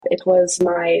It was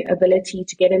my ability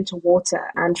to get into water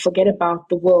and forget about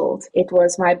the world. It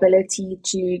was my ability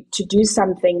to do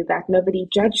something that nobody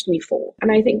judged me for.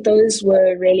 And I think those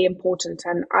were really important,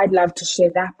 and I'd love to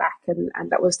share that back. And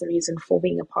that was the reason for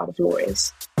being a part of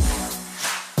Laureus.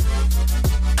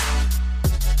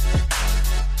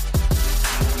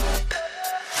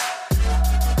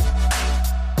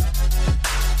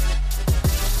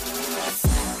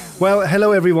 Well,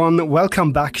 hello everyone.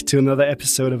 Welcome back to another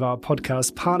episode of our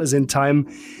podcast, Partners in Time.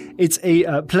 It's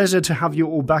a pleasure to have you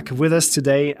all back with us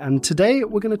today. And today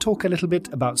we're going to talk a little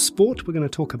bit about sport. We're going to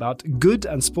talk about good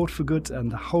and sport for good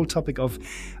and the whole topic of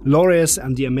Laureus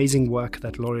and the amazing work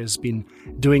that Laureus has been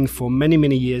doing for many,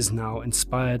 many years now,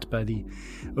 inspired by the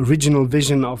original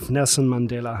vision of Nelson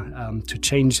Mandela to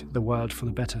change the world for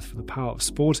the better, for the power of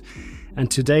sport. And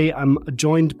today I'm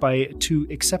joined by two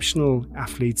exceptional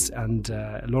athletes and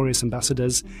Laureus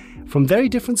ambassadors from very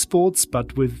different sports,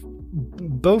 but with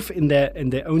both in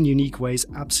their own unique ways,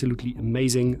 absolutely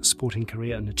amazing sporting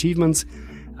career and achievements.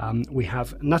 We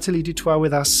have Natalie du Toit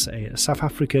with us, a South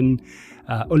African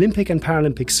Olympic and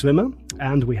Paralympic swimmer,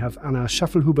 and we have Anna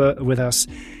Schaffelhuber with us,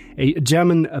 a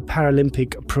German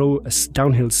Paralympic pro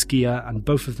downhill skier, and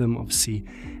both of them obviously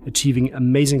achieving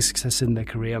amazing success in their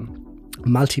career.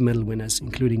 Multi-medal winners,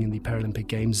 including in the Paralympic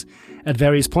Games at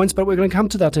various points. But we're going to come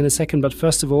to that in a second. But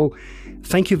first of all,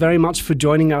 thank you very much for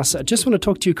joining us. I just want to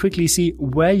talk to you quickly, see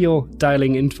where you're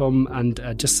dialing in from, and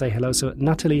just say hello. So,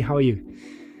 Natalie, how are you?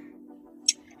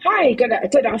 Hi, good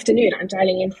afternoon. I'm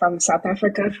dialing in from South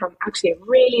Africa, from actually a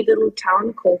really little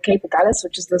town called Cape Agulhas,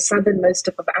 which is the southernmost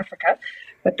tip of Africa.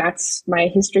 But that's my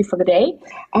history for the day.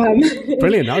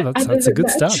 Brilliant. No, that's a good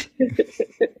start.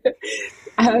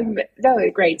 No,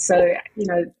 great. So,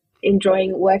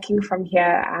 enjoying working from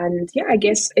here, and I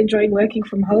guess enjoying working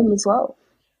from home as well.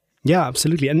 Yeah,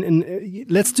 absolutely. And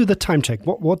let's do the time check.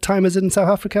 What time is it in South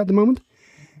Africa at the moment?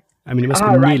 I mean, it must be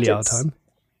nearly our time.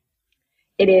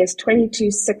 It is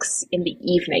 22:06 in the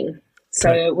evening.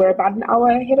 So we're about an hour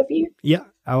ahead of you. Yeah,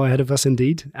 hour ahead of us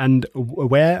indeed. And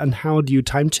where and how do you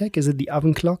time check? Is it the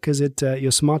oven clock? Is it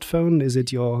your smartphone? Is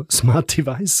it your smart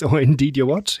device, or indeed your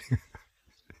watch?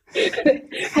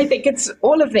 I think it's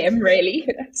all of them, really.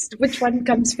 Which one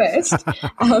comes first?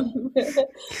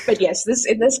 But yes,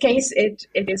 in this case, it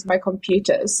is my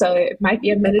computer. So it might be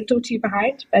a minute or two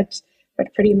behind, but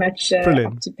pretty much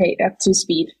up to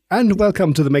speed. And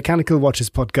welcome to the Mechanical Watches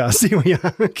podcast. Here we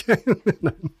are. Okay.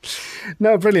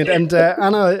 No, brilliant. And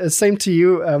Anna, same to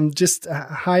you.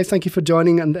 Hi, thank you for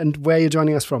joining, and where you're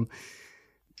joining us from.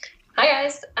 Hi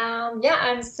guys.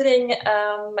 I'm sitting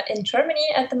in Germany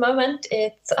at the moment.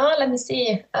 It's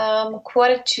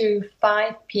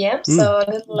 4:45 p.m. So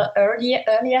a little earlier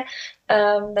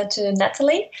than to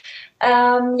Natalie.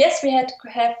 Yes, we have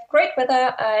great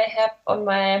weather. I have on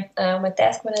my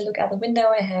desk, when I look out the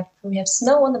window, we have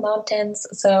snow on the mountains.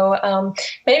 So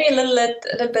maybe a little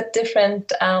bit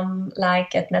different,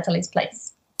 like at Natalie's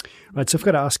place. Right. So I've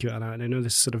got to ask you, Anna, and I know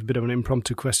this is sort of a bit of an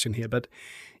impromptu question here, but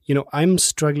I'm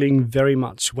struggling very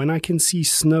much when I can see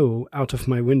snow out of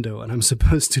my window and I'm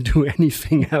supposed to do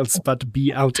anything else but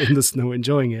be out in the snow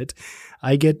enjoying it.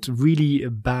 I get really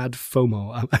bad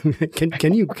FOMO.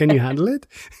 Can you handle it?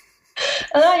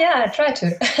 Yeah, I try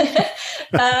to.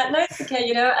 No, it's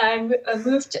okay. I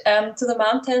moved to the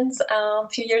mountains a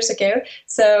few years ago.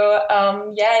 So,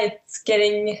 it's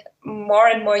getting more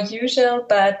and more usual.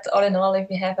 But all in all, if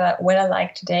we have a weather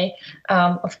like today,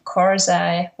 of course,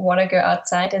 I want to go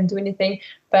outside and do anything.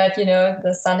 But,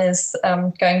 the sun is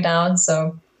going down.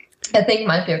 So I think it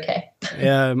might be okay.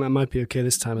 Yeah, it might be okay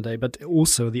this time of day. But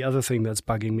also the other thing that's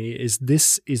bugging me is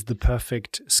this is the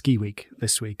perfect ski week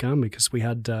this week, because we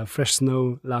had fresh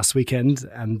snow last weekend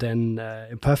and then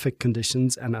in perfect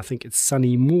conditions. And I think it's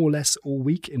sunny more or less all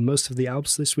week in most of the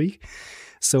Alps this week.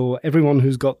 So everyone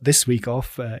who's got this week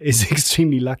off is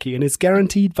extremely lucky. And it's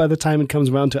guaranteed by the time it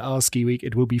comes around to our ski week,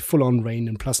 it will be full on rain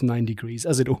and plus 9 degrees,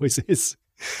 as it always is.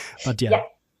 But yeah.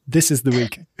 This is the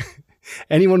week.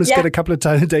 Anyone who's got a couple of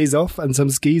days off and some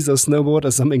skis or snowboard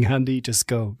or something handy, just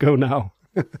go now.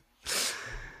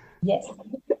 Yes.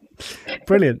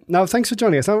 Brilliant. Now, thanks for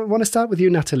joining us. I want to start with you,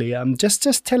 Natalie.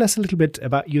 Just tell us a little bit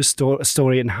about your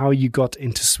story and how you got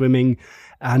into swimming,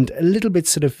 and a little bit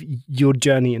sort of your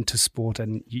journey into sport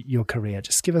and your career.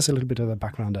 Just give us a little bit of a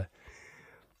background there.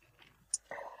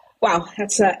 Wow,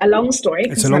 that's a long story.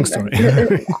 It's a long story.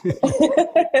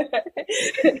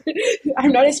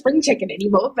 I'm not a spring chicken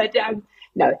anymore, but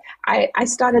no, I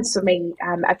started swimming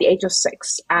at the age of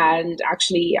 6, and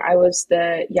actually I was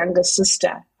the youngest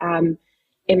sister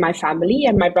in my family,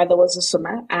 and my brother was a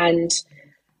swimmer, and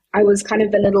I was kind of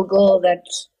the little girl that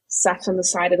sat on the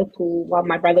side of the pool while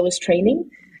my brother was training.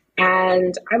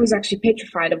 And I was actually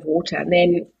petrified of water. And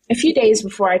then a few days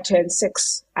before I turned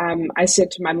 6, I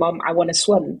said to my mom, I want to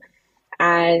swim.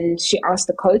 And she asked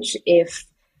the coach if,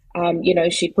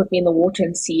 she'd put me in the water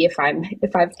and see if I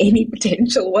have any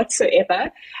potential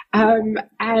whatsoever.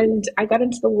 And I got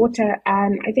into the water,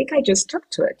 and I think I just took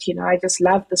to it. I just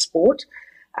loved the sport.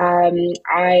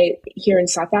 Here in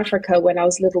South Africa, when I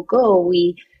was a little girl,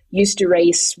 we used to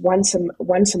race once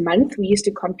a month. We used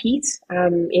to compete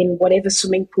in whatever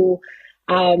swimming pool.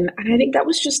 And I think that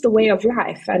was just the way of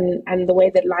life, and the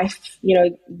way that life,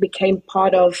 became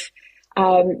part of,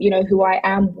 who I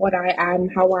am, what I am,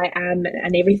 how I am,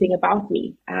 and everything about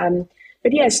me.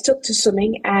 But yes, took to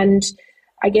swimming. And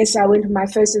I guess I went on my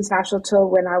first international tour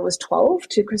when I was 12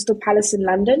 to Crystal Palace in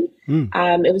London.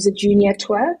 It was a junior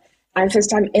tour. And first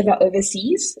time ever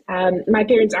overseas. My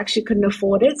parents actually couldn't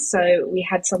afford it, so we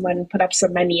had someone put up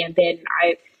some money, and then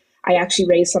I actually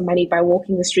raised some money by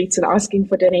walking the streets and asking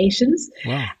for donations.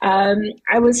 Wow.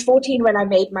 I was 14 when I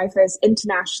made my first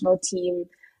international team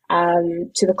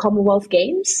to the Commonwealth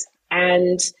Games,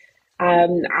 and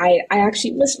I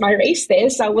actually missed my race there,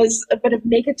 so I was a bit of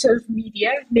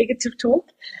negative talk,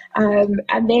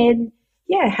 and then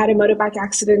had a motorbike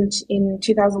accident in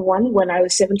 2001 when I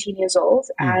was 17 years old.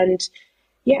 And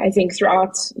I think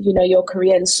throughout, your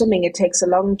career in swimming, it takes a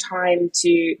long time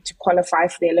to qualify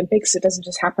for the Olympics. It doesn't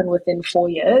just happen within 4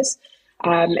 years,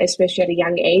 especially at a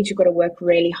young age. You've got to work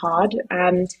really hard.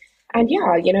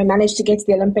 Managed to get to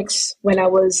the Olympics when I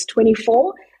was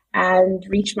 24 and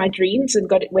reached my dreams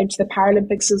and went to the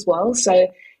Paralympics as well. So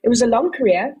it was a long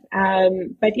career.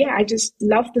 But I just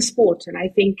loved the sport. And I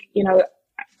think,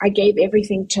 I gave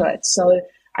everything to it. So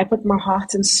I put my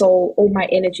heart and soul, all my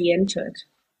energy into it.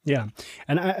 Yeah.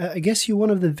 And I guess you're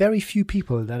one of the very few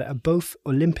people that are both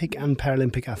Olympic and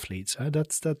Paralympic athletes.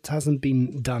 That hasn't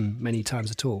been done many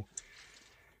times at all.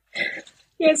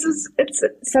 Yes, it's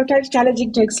sometimes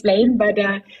challenging to explain, but,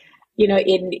 in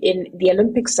the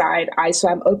Olympic side, I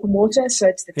swam open water. So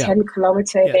it's the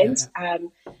 10-kilometer event. Yeah.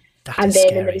 And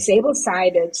then in the disabled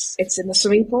side, it's in the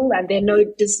swimming pool, and there are no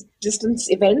distance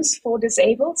events for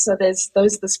disabled. So there's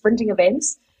the sprinting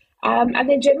events. And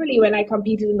then generally when I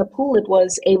competed in the pool, it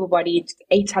was able-bodied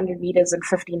 800 meters and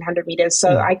 1,500 meters.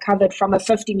 So I covered from a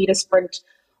 50-meter sprint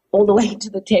all the way to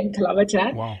the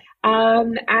 10-kilometer. Wow.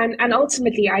 And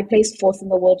ultimately, I placed 4th in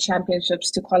the World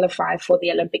Championships to qualify for the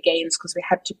Olympic Games, because we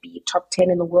had to be top 10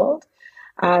 in the world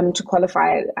to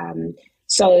qualify.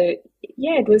 So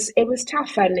it was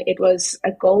tough, and it was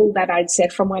a goal that I'd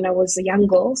set from when I was a young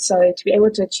girl. So to be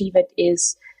able to achieve it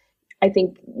is, I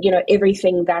think,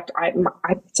 everything that I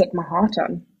set my heart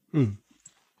on.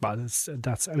 Well,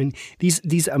 that's. I mean,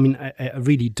 these. I mean, I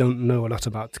really don't know a lot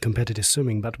about competitive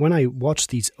swimming, but when I watch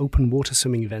these open water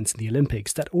swimming events in the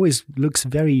Olympics, that always looks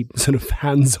very sort of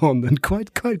hands-on and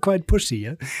quite pushy.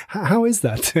 Yeah? How is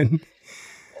that?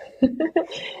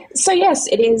 So yes,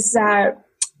 it is.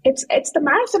 It's the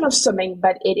marathon of swimming,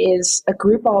 but it is a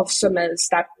group of swimmers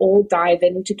that all dive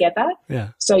in together. Yeah.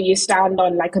 So you stand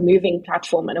on like a moving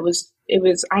platform, and it was.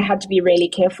 I had to be really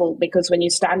careful, because when you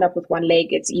stand up with one leg,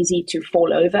 it's easy to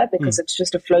fall over because it's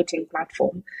just a floating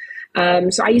platform.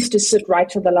 So I used to sit right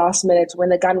till the last minute when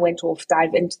the gun went off,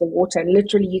 dive into the water, and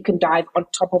literally you can dive on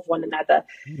top of one another.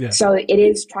 Yeah. So it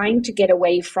is trying to get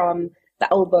away from the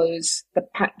elbows,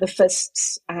 the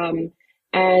fists, and,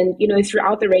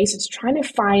 throughout the race, it's trying to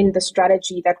find the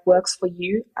strategy that works for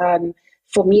you.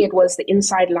 For me, it was the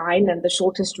inside line and the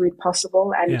shortest route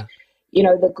possible. And,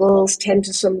 the girls tend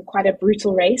to swim quite a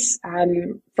brutal race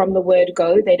from the word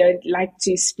go. They don't like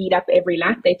to speed up every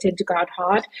lap. They tend to go out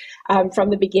hard from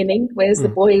the beginning, whereas the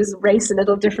boys race a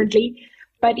little differently.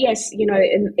 But yes,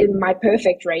 in my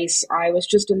perfect race, I was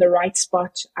just in the right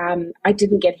spot. I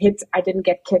didn't get hit. I didn't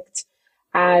get kicked.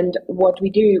 And what we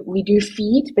do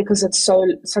feed, because it's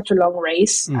such a long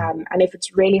race. And if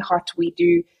it's really hot, we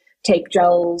do take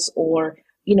gels or,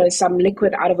 some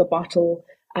liquid out of a bottle.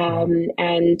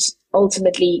 And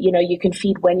ultimately, you can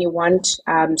feed when you want.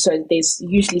 So there's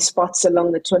usually spots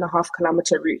along the 2.5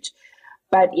 kilometer route.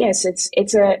 But yes,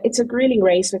 it's a grueling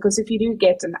race, because if you do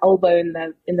get an elbow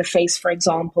in the face, for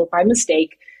example, by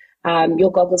mistake,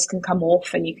 your goggles can come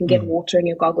off and you can get water in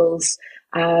your goggles.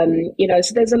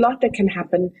 So there's a lot that can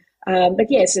happen. But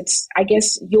yes, I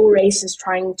guess your race is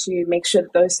trying to make sure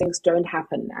that those things don't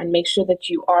happen, and make sure that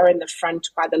you are in the front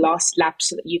by the last lap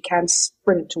so that you can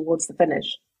sprint towards the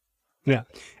finish. Yeah,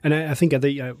 and I think I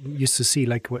used to see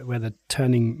like where the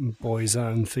turning boys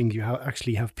are and things, you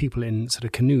actually have people in sort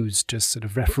of canoes, just sort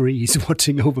of referees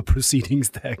watching over proceedings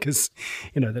there, because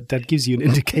that gives you an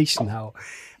indication how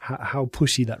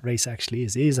pushy that race actually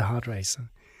is. It is a hard race.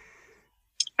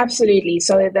 Absolutely.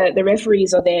 So the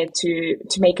referees are there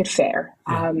to make it fair.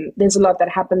 Yeah. There's a lot that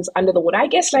happens under the water. I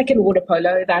guess like in water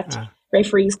polo that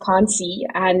referees can't see.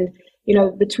 And,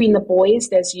 between the boys,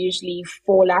 there's usually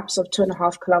 4 laps of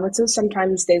 2.5 kilometers.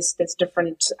 Sometimes there's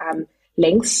different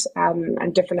lengths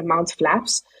and different amounts of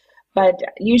laps. But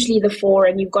usually the 4,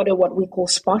 and you've got to what we call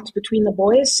spot between the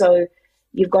boys. So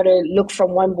you've got to look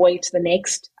from one boy to the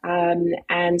next.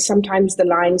 And sometimes the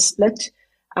lines split.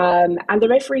 And the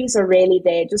referees are really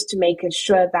there just to make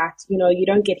sure that, you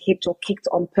don't get hit or kicked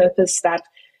on purpose,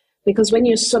 because when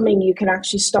you're swimming, you can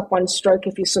actually stop one stroke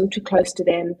if you swim too close to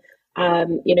them.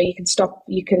 You can stop,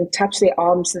 you can touch their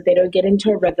arms so that they don't get into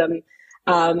a rhythm.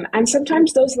 And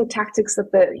sometimes those are the tactics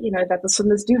that the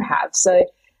swimmers do have. So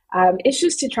it's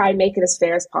just to try and make it as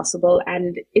fair as possible.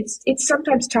 And it's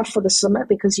sometimes tough for the swimmer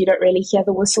because you don't really hear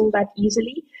the whistle that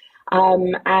easily.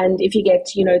 And if you get,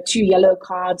 2 yellow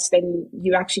cards, then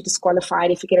you're actually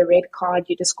disqualified. If you get a red card,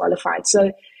 you're disqualified.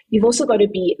 So you've also got to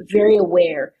be very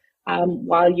aware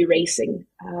while you're racing.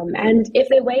 And if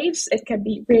there are waves, it can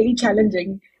be really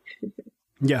challenging.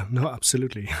 Yeah, no,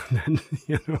 absolutely. And,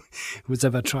 who's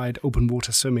ever tried open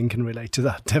water swimming can relate to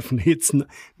that. Definitely, it's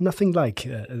nothing like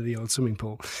the old swimming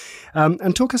pool.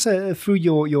 And talk us through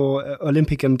your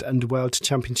Olympic and World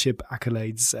Championship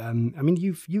accolades.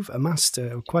 You've amassed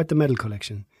quite the medal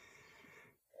collection.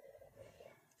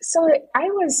 So I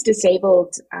was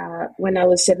disabled when I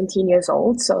was 17 years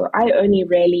old. So I only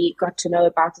really got to know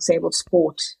about disabled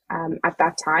sport at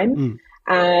that time,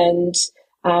 and.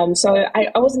 So I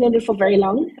wasn't in it for very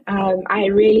long. I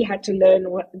really had to learn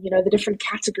the different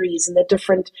categories and the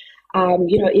different,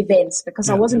 events, because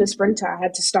I wasn't a sprinter. I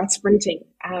had to start sprinting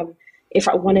if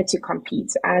I wanted to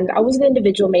compete. And I was an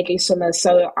individual medley swimmer,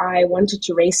 so I wanted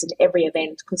to race in every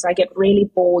event because I get really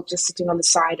bored just sitting on the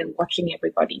side and watching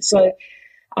everybody. So,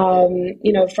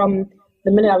 from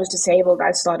the minute I was disabled,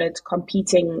 I started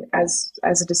competing as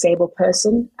a disabled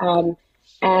person.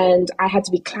 And I had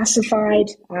to be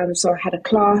classified. So I had a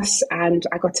class and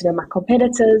I got to know my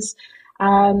competitors.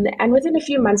 And within a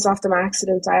few months after my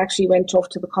accident, I actually went off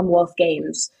to the Commonwealth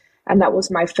Games. And that was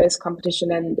my first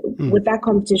competition. And with that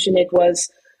competition, it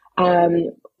was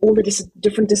all the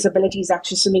different disabilities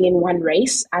actually swimming in one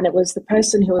race. And it was the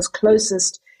person who was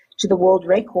closest to the world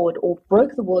record or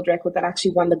broke the world record that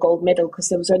actually won the gold medal, because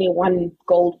there was only 1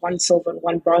 gold, 1 silver, and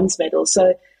 1 bronze medal.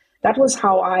 So that was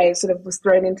how I sort of was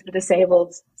thrown into the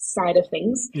disabled side of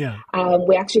things. Yeah.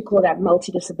 We actually call that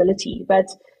multi-disability. But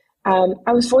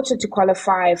I was fortunate to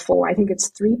qualify for, I think it's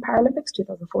 3 Paralympics,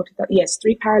 2014. Yes,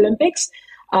 3 Paralympics.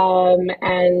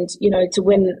 And, to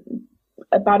win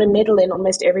about a medal in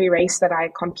almost every race that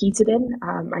I competed in,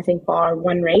 I think bar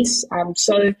 1 race.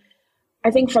 So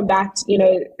I think from that,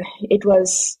 it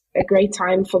was a great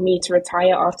time for me to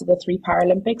retire after the 3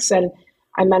 Paralympics. And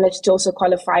I managed to also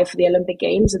qualify for the Olympic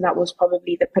Games, and that was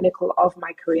probably the pinnacle of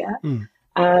my career.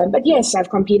 But yes, I've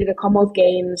competed at Commonwealth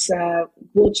Games,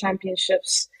 World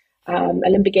Championships,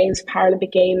 Olympic Games,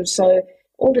 Paralympic Games, so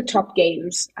all the top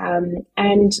games, and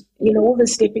all the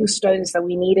stepping stones that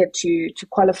we needed to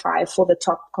qualify for the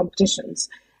top competitions.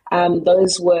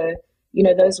 Those were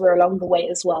along the way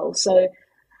as well. So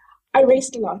I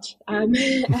raced a lot,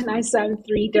 and I swam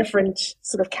 3 different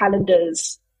sort of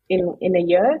calendars in a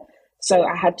year. So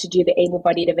I had to do the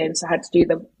able-bodied events, I had to do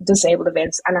the disabled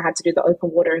events, and I had to do the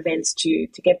open water events to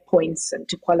get points and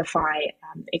to qualify,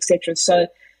 etc. So,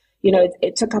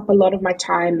 it took up a lot of my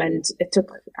time, and it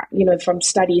took, from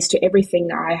studies to everything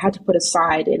I had to put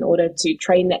aside in order to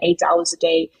train the 8 hours a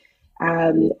day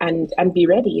and be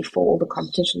ready for all the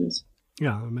competitions.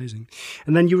 Yeah, amazing.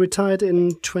 And then you retired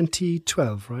in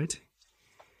 2012, right?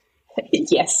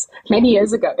 Yes, many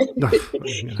years ago.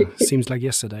 Seems like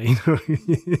yesterday.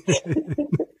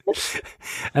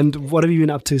 And what have you been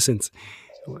up to since?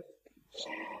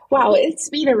 Wow, it's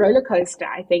been a roller coaster.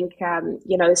 I think,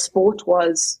 sport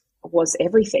was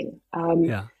everything.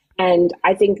 And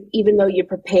I think even though you're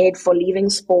prepared for leaving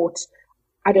sport,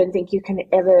 I don't think you can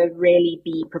ever really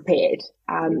be prepared.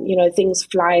 Things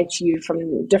fly at you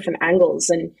from different angles,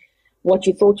 and what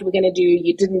you thought you were going to do,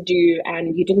 you didn't do,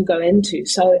 and you didn't go into.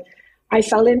 So I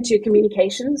fell into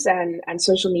communications and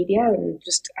social media, and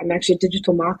I'm actually a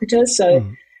digital marketer. So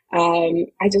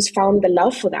I just found the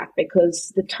love for that,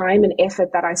 because the time and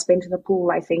effort that I spent in the pool,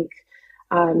 I think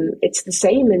it's the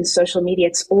same in social media.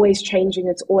 It's always changing.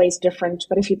 It's always different.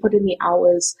 But if you put in the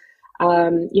hours,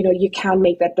 you can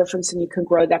make that difference and you can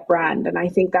grow that brand. And I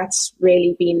think that's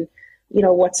really been,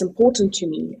 what's important to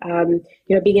me.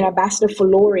 Being an ambassador for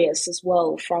Laureus as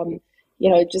well from,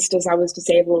 just as I was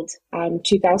disabled,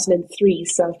 2003.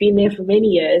 So I've been there for many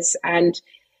years, and,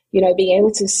 being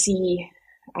able to see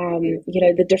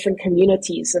the different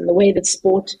communities and the way that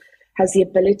sport has the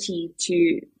ability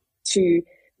to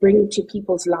bring to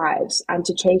people's lives and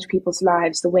to change people's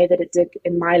lives the way that it did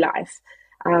in my life.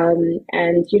 And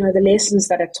the lessons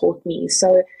that it taught me.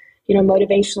 So,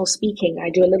 motivational speaking, I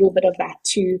do a little bit of that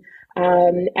too.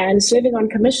 And serving on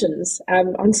commissions,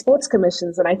 on sports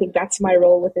commissions. And I think that's my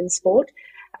role within sport.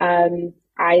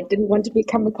 I didn't want to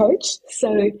become a coach.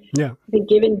 So I think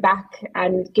giving back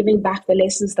the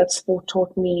lessons that sport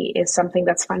taught me is something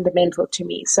that's fundamental to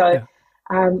me. So,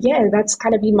 that's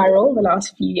kind of been my role the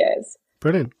last few years.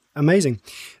 Brilliant. Amazing.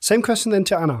 Same question then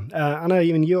to Anna. Anna,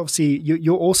 even you obviously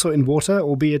you're also in water,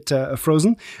 albeit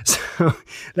frozen. So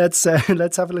let's have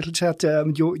a little chat.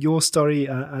 Your story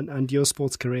and your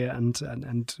sports career and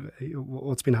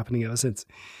what's been happening ever since.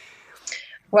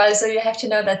 Well, so you have to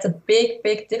know that's a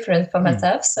big difference for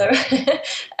myself. So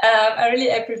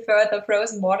I prefer the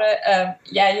frozen water.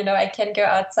 I can go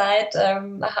outside.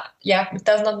 It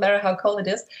does not matter how cold it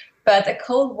is. But a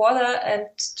cold water and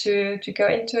to go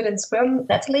into it and swim,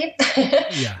 Natalie,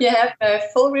 you have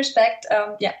full respect.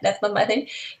 That's not my thing.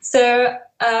 So,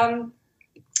 how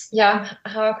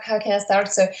can I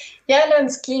start? So, I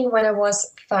learned skiing when I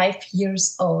was 5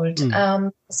 years old.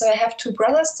 So I have two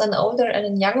brothers, an older and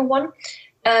a younger one.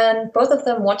 And both of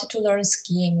them wanted to learn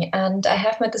skiing. And I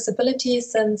have my disability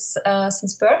since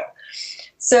birth.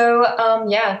 So,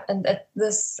 and at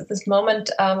this moment,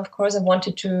 of course, I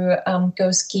wanted to go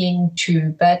skiing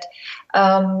too. But,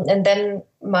 and then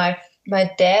my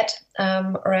dad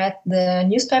read the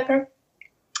newspaper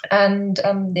and,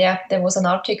 there was an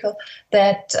article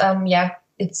that,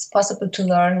 it's possible to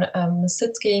learn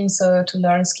sit skiing, so to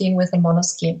learn skiing with a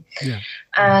monoski.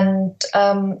 And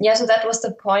so that was the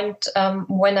point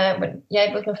when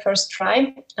it was my first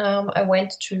try. I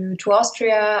went to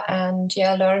Austria and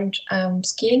learned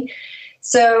skiing.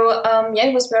 So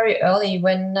it was very early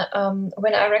when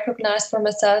I recognized for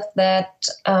myself that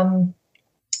when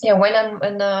I'm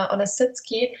on a sit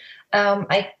ski,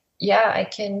 I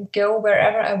can go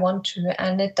wherever I want to,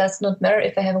 and it does not matter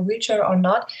if I have a wheelchair or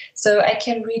not. So I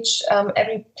can reach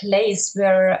every place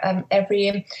where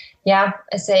every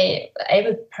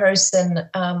able person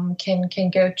can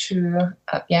go to.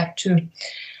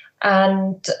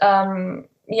 And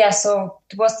so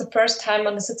it was the first time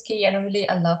on the sit ski, and I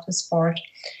love the sport.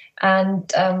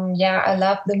 And I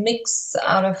love the mix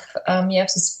out of the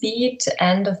speed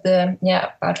and of the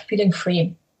about feeling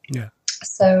free.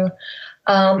 So.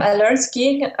 I learned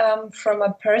skiing from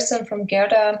a person from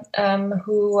Gerda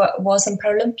who was a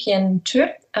Paralympian too,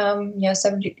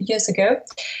 several years ago.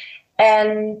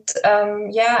 And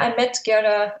I met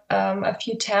Gerda a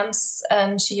few times,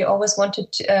 and she always wanted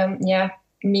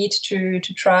me to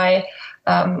try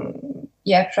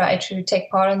to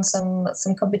take part in some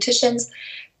competitions.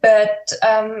 But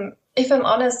if I'm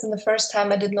honest, in the first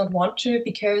time I did not want to,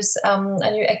 because I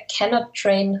knew I cannot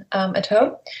train at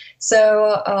home.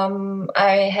 So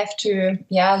I have to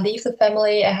leave the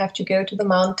family. I have to go to the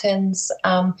mountains.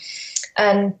 And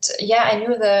I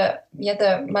knew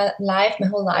my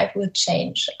whole life would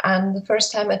change. And the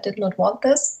first time I did not want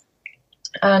this.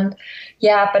 And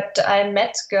but I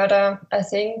met Gerda, I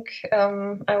think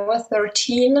I was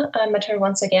 13. I met her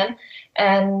once again.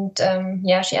 And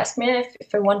she asked me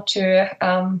if I want to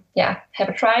have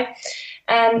a try.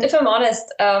 And if I'm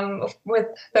honest, with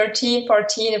 13,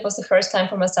 14, it was the first time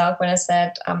for myself when I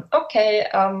said,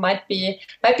 might be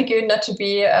good not to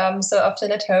be so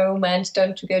often at home and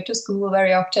don't to go to school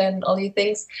very often, all these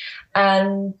things.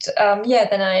 And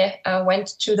then I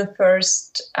went to the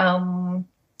first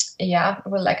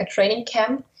like a training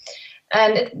camp.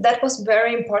 And that was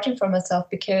very important for myself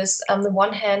because on the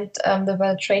one hand, there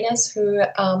were trainers who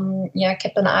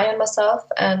kept an eye on myself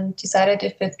and decided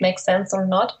if it makes sense or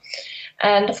not.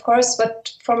 And of course,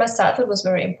 but for myself, it was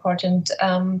very important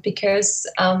because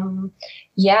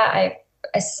I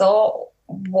saw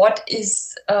what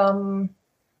is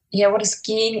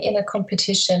skiing in a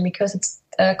competition, because it's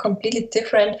completely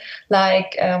different.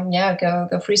 Like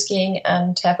go free skiing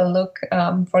and have a look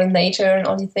for nature and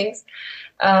all these things.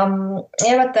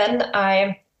 But then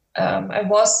I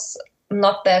was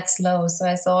not that slow, so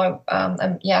I saw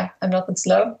I'm not that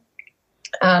slow.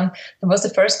 It was the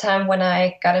first time when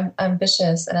I got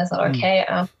ambitious, and I thought,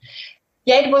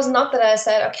 it was not that I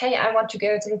said, I want to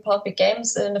go to the Olympic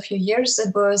Games in a few years.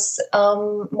 It was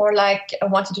more like I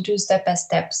wanted to do step by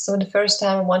step. So the first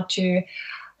time I want to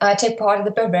take part in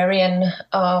the Bavarian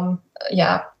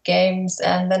games,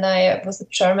 and then I was the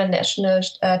German national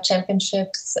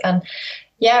championships, and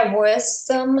I was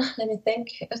let me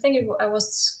think. I think I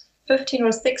was 15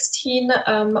 or 16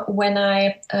 when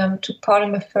I took part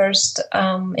in my first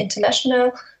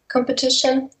international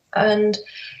competition. And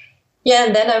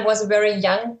and then I was a very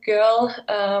young girl.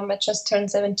 I just turned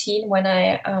 17 when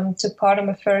I took part in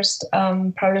my first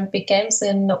Paralympic Games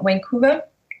in Vancouver.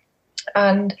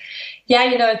 And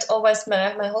it's always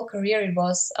my whole career. It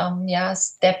was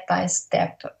step by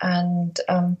step. And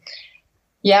I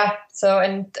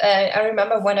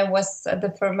remember when I was at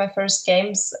my first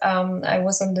games, I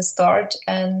was on the start,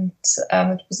 and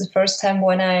it was the first time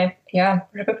when I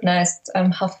recognized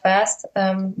how fast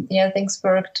things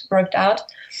worked out.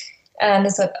 And I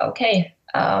said, okay,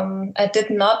 I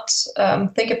did not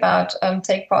think about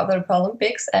take part in the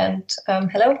Paralympics, and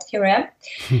hello, here I am.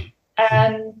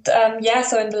 And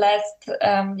so in the last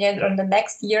in the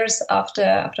next years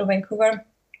after Vancouver,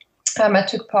 I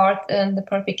took part in the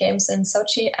Paralympic Games in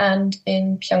Sochi and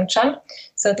in Pyeongchang,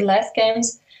 so the last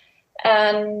games.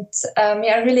 And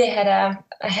I really had a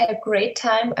great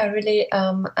time. I really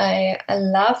I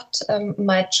loved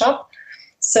my job.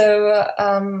 So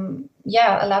I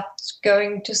loved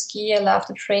going to ski. I loved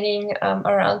the training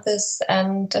around this,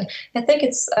 and I think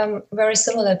it's very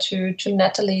similar to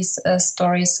Natalie's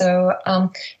story. So I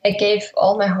gave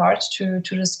all my heart to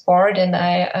the sport, and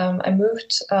I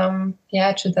moved to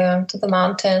the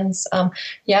mountains. So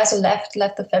left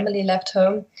the family, left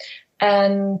home,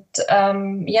 and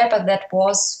but that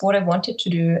was what I wanted to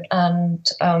do. And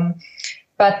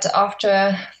but after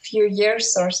a few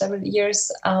years or several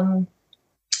years.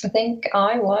 I think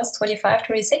I was 25,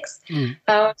 26.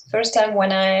 First time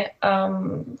when I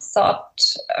thought,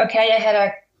 okay, I had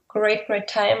a great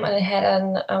time, and I had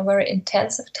a very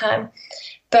intensive time.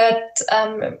 But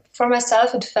for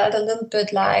myself, it felt a little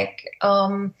bit like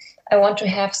I want to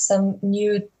have some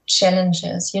new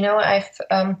challenges. So I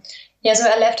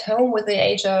left home with the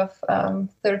age of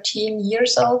 13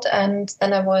 years old, and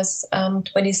then I was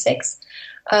 26.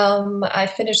 I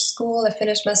finished school, I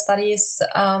finished my studies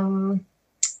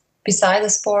beside the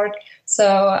sport. So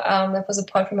that was a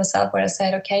point for myself where I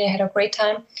said, okay, I had a great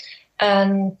time.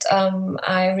 And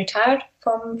I retired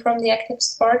from the active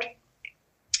sport.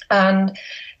 And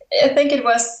I think it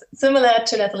was similar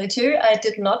to Natalie too. I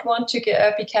did not want to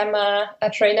become a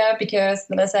trainer, because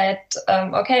then I said,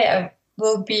 okay, I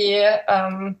will be,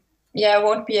 I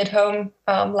won't be at home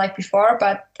like before,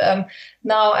 but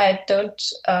now I don't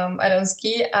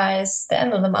ski. I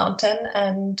stand on the mountain,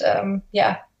 and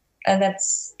and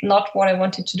that's not what I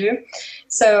wanted to do.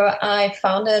 So I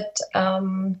founded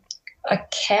a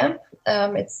camp.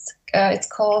 It's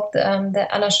called the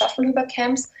Anna Schaffelhuber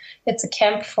camps. It's a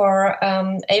camp for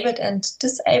abled and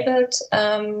disabled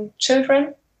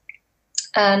children.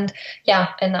 And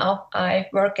now I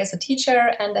work as a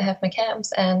teacher, and I have my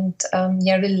camps, and I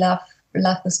really love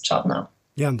this job now.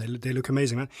 Yeah, and they look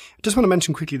amazing, man. I just want to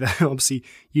mention quickly that obviously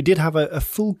you did have a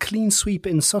full clean sweep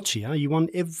in Sochi. Huh? You won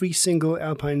every single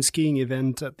alpine skiing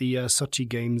event at the Sochi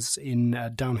Games in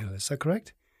downhill. Is that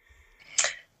correct?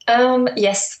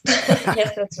 Yes,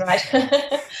 yes, that's right.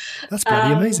 That's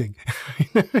bloody amazing.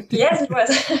 Yes, it was.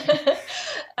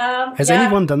 Has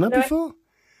anyone done that before?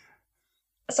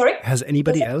 Sorry? Has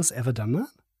anybody else ever done that?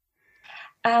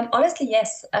 Honestly,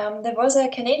 yes. There was a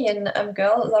Canadian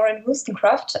girl, Lauren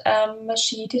Wollstonecraft.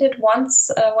 She did it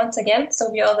once again. So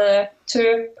we are the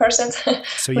two persons.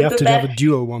 So you have to have a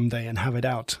duel one day and have it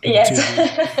out. Yes,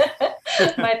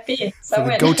 might be. For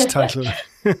the GOAT title.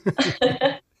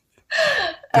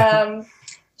 I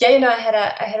had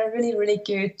a really, really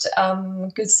good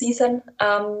season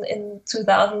in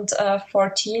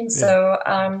 2014. So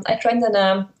I trained in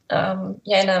a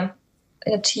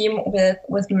team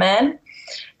with men.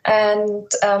 And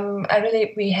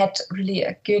we had really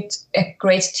a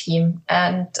great team,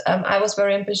 and I was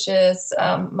very ambitious.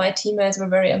 My teammates were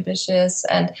very ambitious,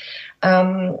 and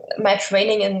my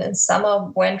training in summer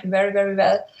went very, very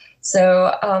well.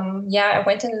 So I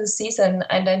went into the season,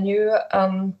 and I knew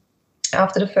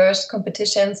after the first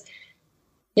competitions,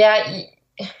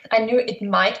 I knew it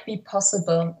might be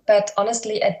possible, but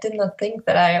honestly, I did not think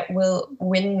that I will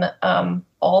win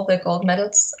all the gold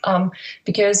medals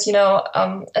because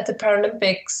at the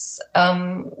Paralympics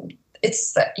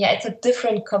it's a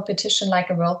different competition,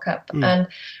 like a World Cup, and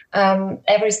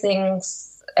everything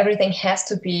has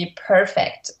to be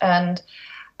perfect, and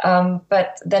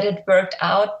but that it worked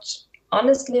out.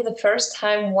 Honestly, the first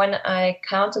time when I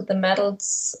counted the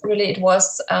medals, really, it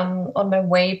was on my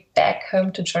way back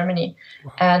home to Germany.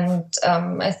 Wow. And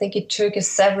I think it took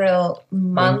several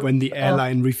months. When the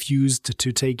airline refused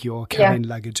to take your cabin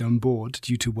luggage on board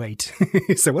due to weight.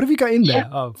 So what have you got in there?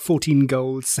 14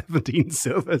 golds, 17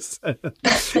 silvers.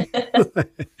 So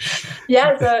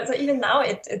even now,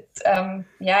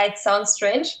 it sounds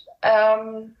strange.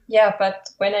 But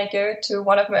when I go to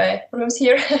one of my rooms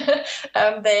here,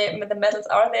 the medals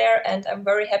are there, and I'm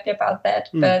very happy about that.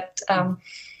 But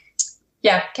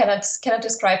cannot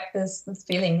describe this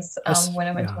feelings when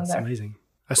I went on there. That's amazing.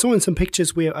 I saw in some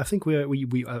pictures where I think we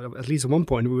at least at one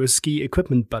point we were ski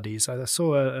equipment buddies. I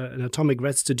saw an Atomic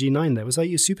Redster G9 there. Was that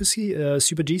your Super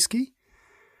G ski?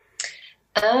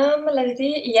 Let me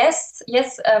see. Yes.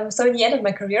 So in the end of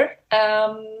my career,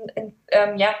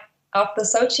 after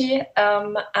Sochi,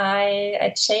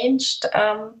 I changed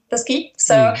the ski.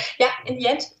 So in the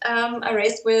end, I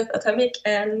raced with Atomic,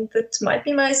 and it might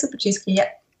be my Super G ski. Yeah.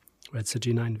 Redster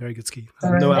G9, very good ski.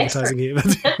 No advertising here,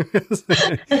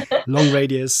 but long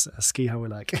radius, a ski how we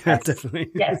like. Yes.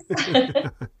 Definitely. Yes.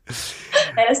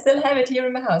 And I still have it here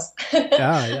in my house.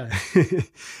 Yeah. Do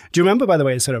you remember, by the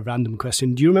way, a sort of random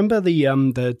question, do you remember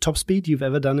the top speed you've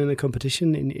ever done in a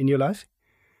competition in your life?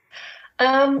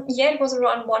 It was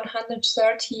around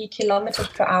 130 kilometers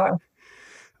per hour.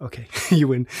 Okay, you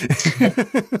win.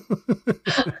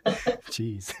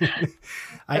 Jeez.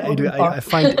 I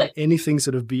find anything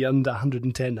sort of beyond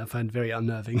 110, I find very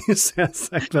unnerving.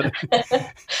 But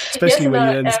especially when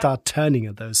you then start turning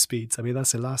at those speeds. I mean,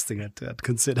 that's the last thing I'd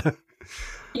consider.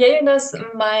 Yeah,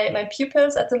 my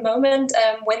pupils at the moment,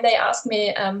 when they ask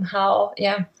me how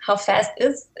fast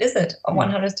is it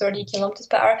 130 kilometers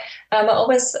per hour, I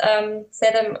always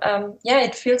say them,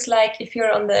 it feels like if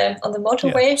you're on the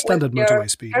motorway, standard with motorway your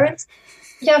speed. Parents,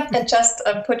 and just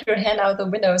put your hand out the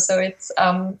window, so it's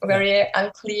very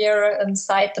unclear and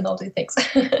sight and all these things.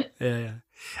 Yeah.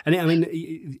 And I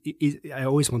mean, I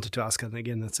always wanted to ask, and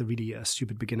again, that's a really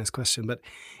stupid beginner's question, but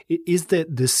is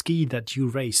the ski that you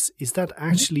race, is that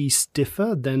actually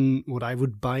stiffer than what I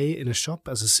would buy in a shop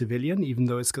as a civilian, even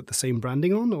though it's got the same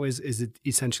branding on, or is it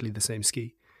essentially the same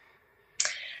ski?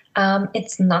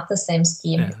 It's not the same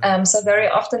ski. So very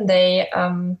often they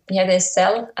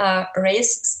sell a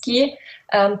race ski,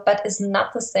 but it's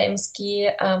not the same ski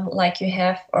like you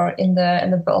have or in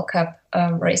the World Cup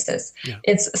races. Yeah.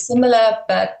 It's similar,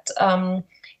 but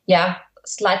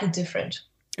slightly different.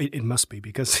 It must be,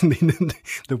 because I mean,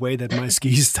 the way that my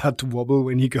skis start to wobble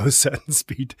when you go a certain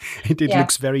speed, it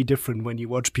looks very different when you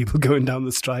watch people going down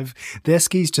the strive. Their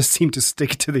skis just seem to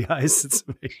stick to the ice. It's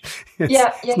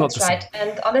that's right.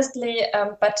 And honestly,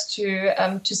 but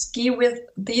to ski with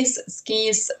these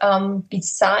skis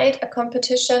beside a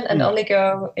competition and only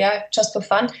go just for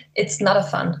fun, it's not a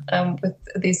fun with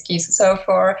these skis. So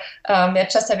for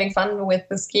just having fun with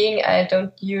the skiing, I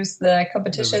don't use the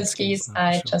competition skis.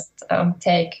 I just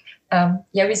take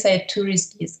we say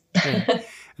tourist skis.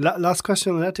 Last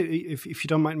question on that, if you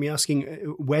don't mind me asking,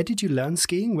 where did you learn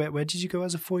skiing? Where did you go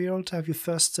as a 4-year-old to have your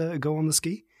first go on the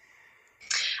ski?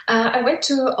 I went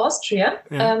to Austria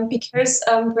because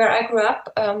where I grew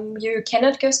up, you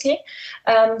cannot go skiing.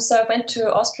 So I went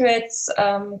to Austria. It's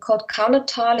called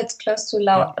Kaunertal. It's close to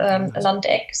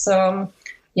Landeck. So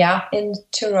in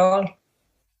Tyrol.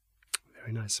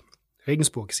 Very nice.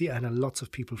 Regensburg. See, I had lots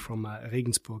of people from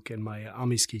Regensburg in my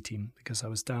army ski team, because I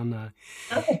was down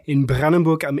in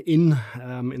Brandenburg. I'm in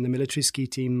the military ski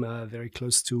team, very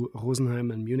close to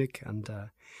Rosenheim and Munich. And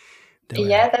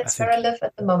that's where I live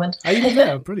at the moment. Are you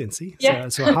there? Brilliant. See, yeah.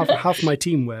 So half my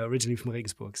team were originally from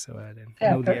Regensburg, so I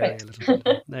know the area a little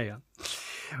bit. There you go.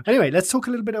 Anyway, let's talk a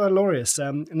little bit about Laureus.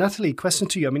 Natalie, question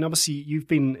to you. I mean, obviously, you've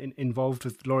been involved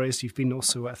with Laureus. You've been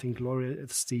also, I think,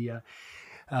 Laureus, the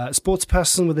sports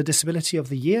person with a disability of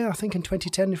the year, I think in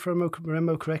 2010, if I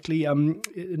remember correctly.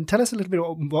 Tell us a little bit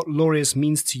about what Laureus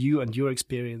means to you and your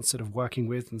experience sort of working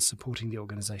with and supporting the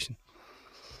organization.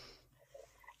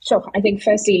 Sure. I think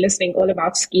firstly, listening all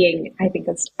about skiing, I think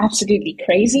it's absolutely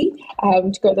crazy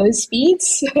to go those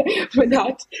speeds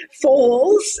without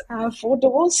falls, 4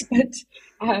 doors. But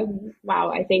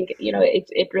wow, I think,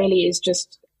 it really is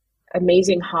just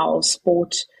amazing how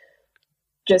sport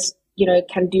just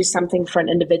can do something for an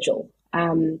individual,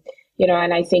 and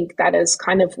I think that is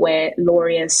kind of where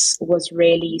Laureus was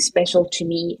really special to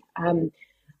me.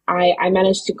 I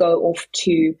managed to go off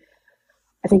to,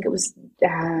 I think it was,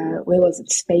 where was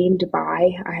it? Spain,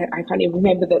 Dubai. I can't even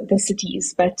remember the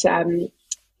cities, but,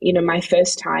 my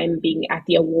first time being at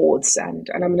the awards, and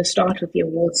I'm going to start with the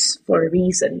awards for a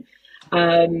reason.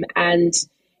 And,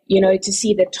 to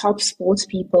see the top sports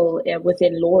people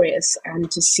within Laureus,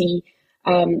 and to see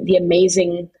the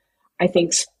amazing, I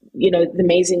think, the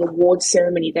amazing award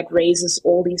ceremony that raises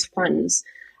all these funds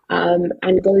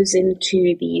and goes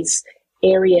into these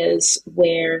areas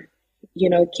where,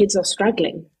 kids are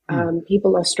struggling,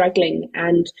 people are struggling,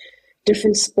 and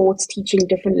different sports teaching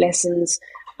different lessons.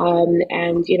 And,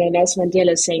 Nelson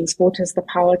Mandela is saying sport has the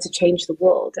power to change the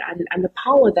world, and the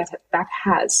power that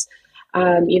has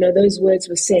Those words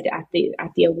were said at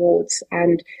the awards,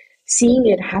 and seeing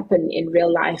it happen in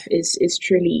real life is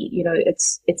truly,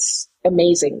 it's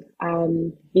amazing.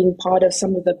 Being part of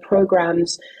some of the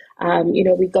programs,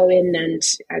 we go in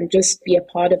and just be a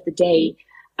part of the day.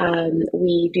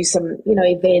 We do some,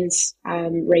 events,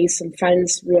 raise some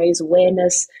funds, raise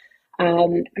awareness.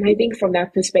 And I think from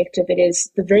that perspective, it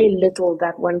is the very little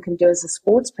that one can do as a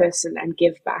sports person and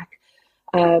give back.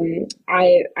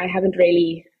 I haven't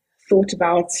really thought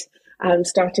about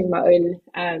starting my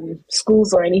own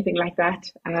schools or anything like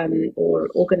that, or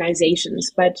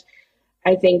organizations, but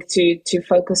I think to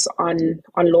focus on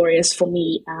Laureus for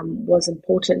me was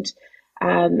important.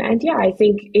 And yeah, I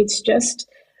think it just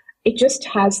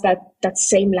has that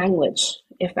same language,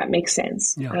 if that makes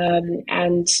sense. Yeah.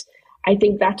 And I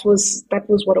think that was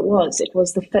what it was. It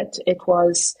was the fit. It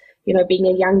was, being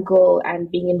a young girl and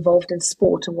being involved in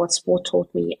sport and what sport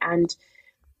taught me. And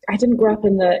I didn't grow up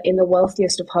in the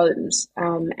wealthiest of homes,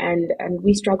 and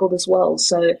we struggled as well.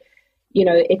 So,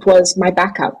 it was my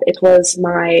backup. It was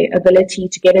my ability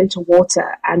to get into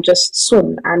water and just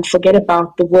swim and forget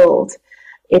about the world.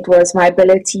 It was my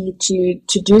ability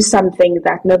to do something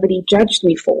that nobody judged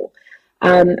me for.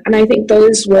 And I think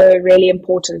those were really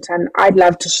important, and I'd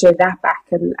love to share that back.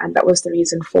 And that was the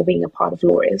reason for being a part of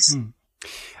Laureus. Mm.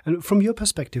 And from your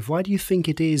perspective, why do you think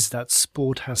it is that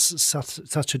sport has such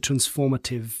a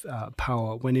transformative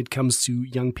power when it comes to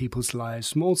young people's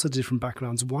lives from all sorts of different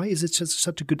backgrounds? Why is it just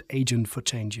such a good agent for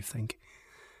change, you think?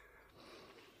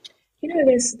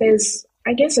 There's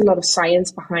I guess a lot of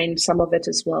science behind some of it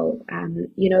as well.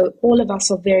 All of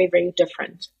us are very, very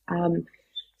different.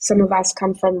 Some of us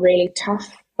come from really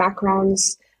tough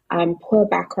backgrounds, poor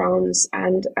backgrounds.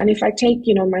 And if I take,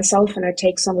 myself, and I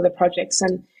take some of the projects,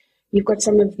 and you've got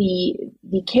some of the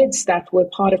kids that were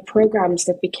part of programs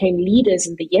that became leaders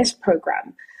in the YES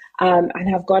program, and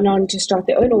have gone on to start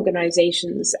their own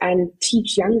organizations and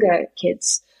teach younger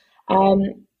kids.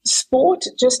 Sport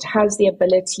just has the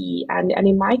ability, and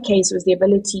in my case, it was the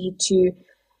ability to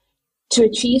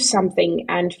achieve something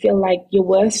and feel like you're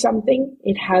worth something.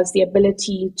 It has the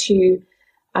ability to,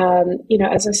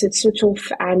 as I said, switch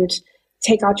off and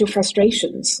take out your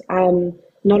frustrations.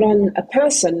 Not on a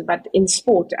person, but in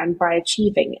sport and by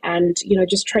achieving and,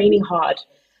 just training hard.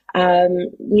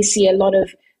 We see a lot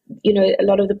of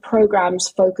the programs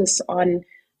focus on,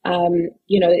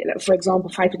 for example,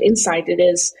 Fight with Insight. It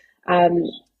is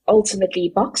ultimately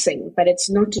boxing, but it's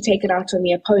not to take it out on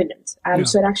the opponent.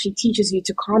 So it actually teaches you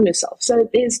to calm yourself. So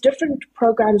there's different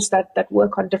programs that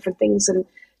work on different things and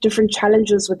different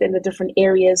challenges within the different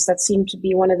areas that seem to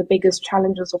be one of the biggest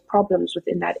challenges or problems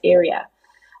within that area.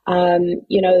 And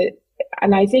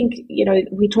I think,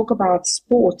 we talk about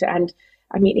sport, and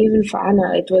I mean, even for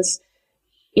Anna, it was,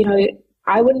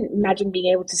 I wouldn't imagine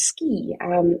being able to ski,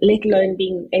 let alone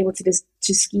being able to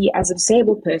ski as a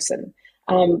disabled person.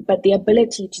 But the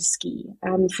ability to ski,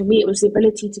 for me, it was the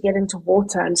ability to get into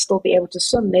water and still be able to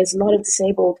swim. There's a lot of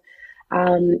disabled,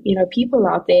 people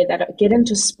out there that get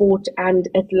into sport and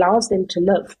it allows them to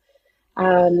live.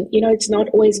 It's not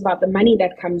always about the money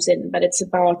that comes in, but it's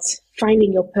about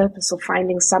finding your purpose or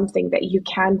finding something that you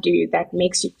can do that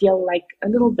makes you feel like a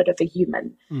little bit of a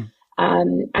human.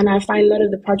 And I find a lot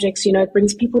of the projects, it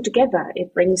brings people together.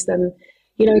 It brings them,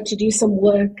 to do some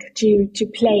work, to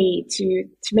play, to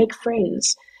make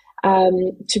friends,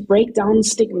 to break down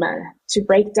stigma, to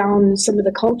break down some of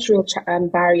the cultural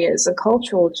barriers and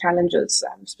cultural challenges,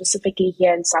 specifically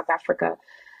here in South Africa.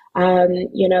 I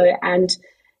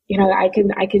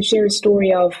can share a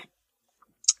story of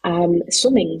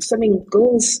swimming.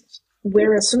 Girls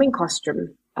wear a swimming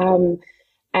costume, and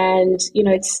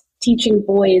it's teaching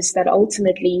boys that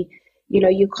ultimately,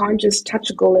 you can't just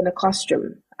touch a girl in a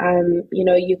costume.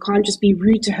 You can't just be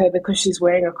rude to her because she's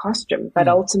wearing a costume, but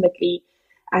ultimately,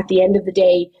 at the end of the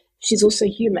day, she's also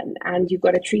human, and you've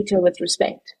got to treat her with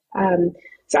respect.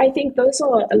 So I think those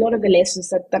are a lot of the lessons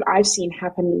that I've seen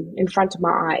happen in front of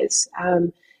my eyes.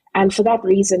 And for that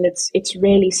reason, it's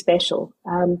really special.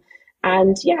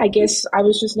 And yeah, I guess I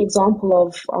was just an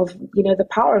example of the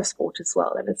power of sport as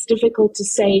well. And it's difficult to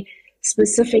say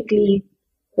specifically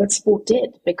what sport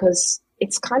did, because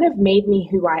it's kind of made me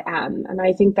who I am. And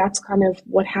I think that's kind of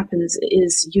what happens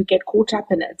is you get caught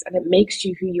up in it and it makes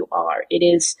you who you are. It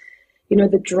is,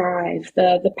 the drive,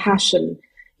 the passion.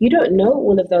 You don't know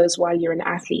all of those while you're an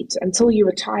athlete until you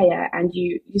retire and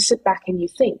you sit back and you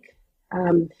think.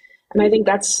 And I think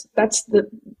that's the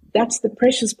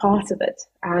precious part of it,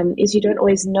 is you don't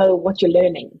always know what you're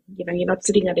learning. You're not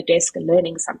sitting at a desk and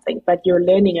learning something, but you're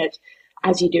learning it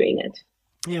as you're doing it.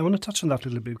 Yeah, I want to touch on that a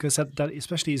little bit, because that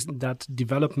especially is that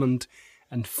development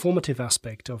and formative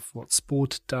aspect of what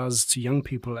sport does to young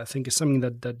people, I think is something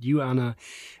that you, Anna,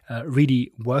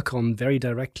 really work on very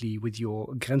directly with your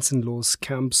Grenzenlos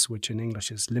camps, which in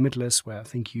English is limitless, where I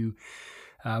think you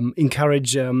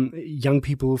encourage young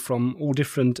people from all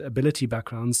different ability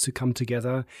backgrounds to come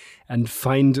together and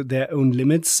find their own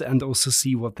limits and also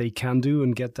see what they can do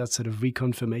and get that sort of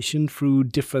reconfirmation through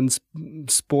different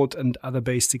sport and other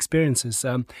based experiences.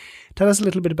 Tell us a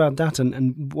little bit about that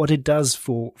and what it does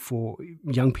for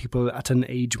young people at an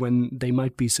age when they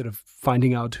might be sort of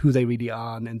finding out who they really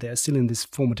are and they're still in this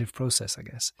formative process, I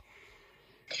guess.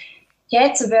 Yeah,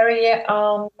 it's a very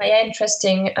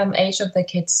interesting age of the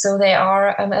kids. So they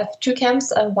are have two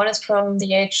camps. One is from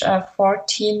the age of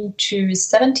 14 to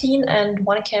 17, and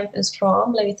one camp is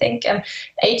from,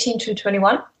 18 to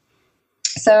 21.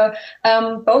 So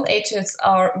both ages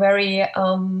are very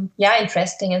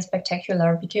interesting and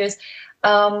spectacular because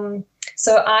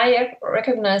so I have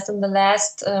recognized in the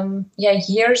last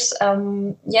years,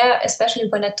 especially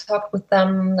when I talk with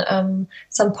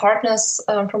some partners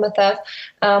from myself,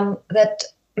 that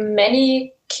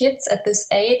many kids at this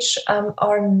age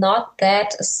are not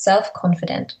that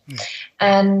self-confident,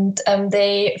 and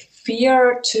they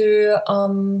fear to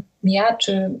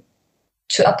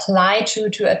apply to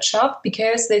a job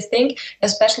because they think,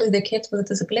 especially the kids with a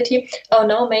disability, oh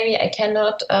no, maybe I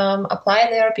cannot apply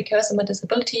there because of my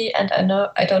disability, and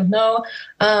I don't know.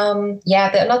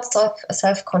 They're not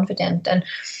self-confident, and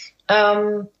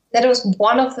that was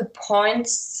one of the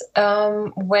points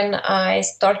when I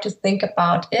started to think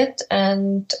about it,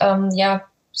 and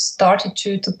started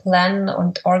to plan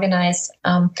and organize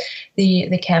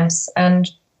the camps.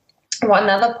 And one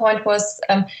other point was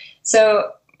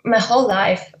my whole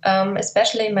life,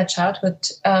 especially in my childhood,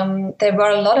 there were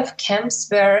a lot of camps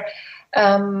where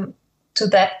to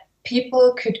that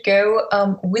people could go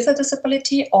with a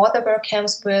disability, or there were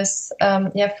camps with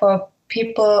for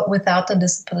people without a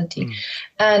disability.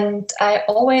 And I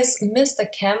always missed a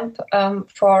camp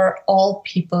for all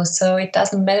people. So it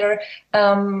doesn't matter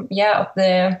of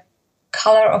the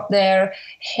color of their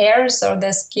hairs or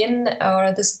their skin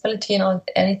or disability or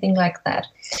anything like that.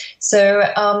 So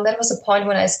that was a point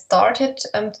when I started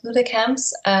to do the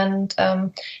camps. And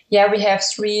we have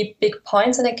 3 big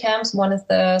points in the camps. One is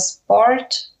the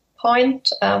sport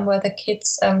point, where the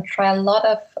kids try a lot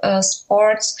of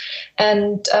sports.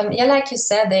 And like you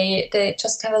said, they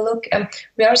just have a look,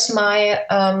 where's my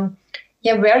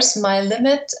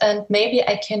limit, and maybe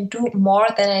I can do more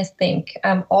than I think,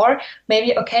 or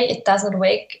maybe it does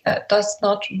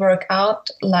not work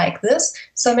out like this,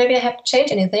 so maybe I have to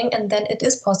change anything, and then it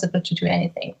is possible to do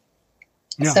anything.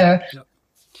 I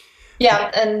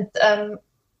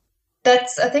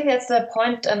think that's the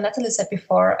point Natalie said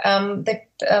before. The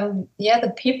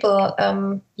people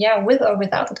with or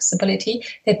without a disability,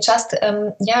 they just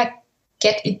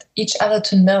get each other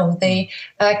to know. They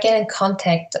get in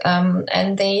contact,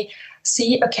 and they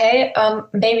see,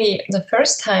 maybe the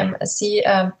first time I see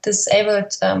a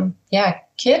disabled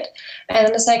kid,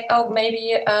 and it's like, oh,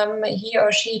 maybe he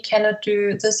or she cannot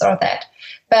do this or that.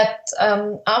 But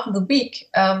after the week,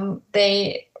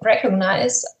 they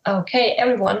recognize,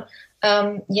 everyone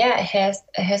has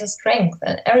a strength,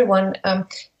 and everyone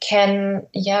can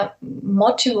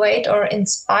motivate or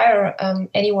inspire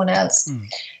anyone else.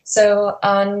 So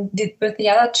with the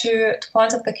other 2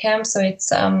 points of the camp, so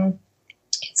it's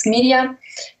media,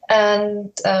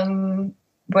 and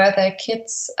where the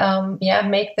kids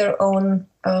make their own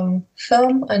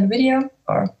film and video,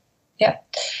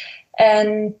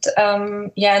 and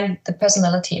the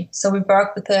personality. So we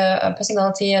work with the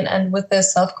personality and with the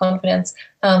self-confidence,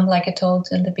 like I told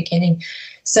in the beginning.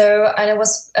 So, and I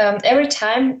was every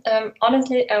time,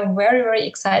 honestly, I'm very, very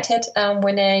excited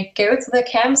when I go to the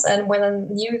camps and when a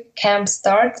new camp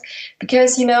starts,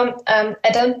 because, I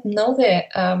don't know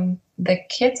the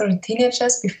kids or the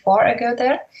teenagers before I go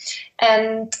there.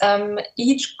 And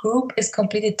each group is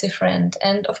completely different.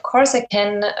 And of course I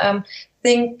can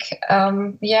think,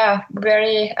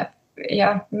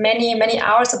 many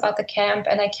hours about the camp,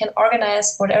 and I can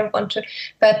organize whatever I want to,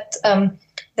 but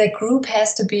the group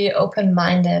has to be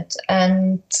open-minded,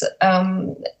 and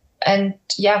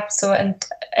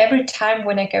every time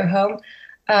when I go home,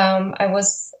 I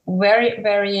was very,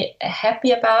 very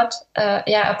happy about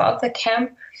the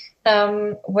camp,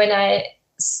 when I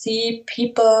see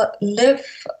people live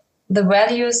the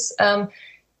values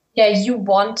you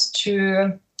want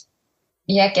to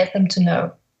get them to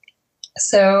know.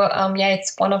 So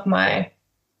it's one of my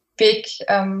big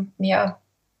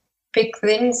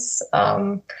things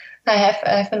I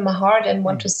have in my heart and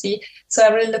want to see. So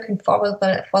I'm really looking forward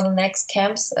for the next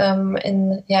camps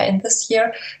in this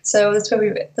year. So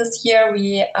this year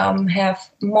we have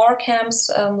more camps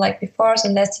like before. So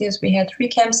last year we had 3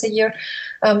 camps a year.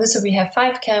 This year we have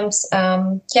 5 camps.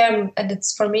 And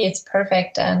it's, for me, it's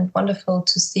perfect and wonderful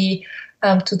to see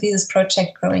this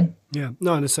project growing. Yeah,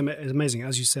 no, and it's amazing,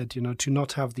 as you said, to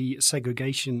not have the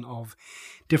segregation of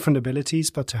different abilities,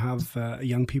 but to have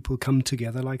young people come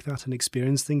together like that and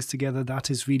experience things together. That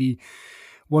is really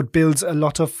what builds a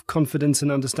lot of confidence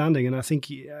and understanding. And I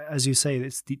think, as you say,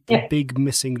 it's the big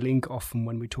missing link often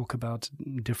when we talk about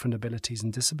different abilities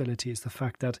and disability is the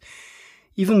fact that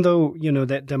even though,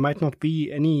 that there might not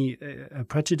be any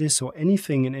prejudice or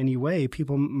anything in any way,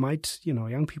 people might,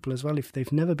 young people as well, if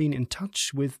they've never been in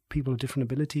touch with people of different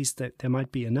abilities, that there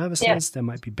might be a nervousness, there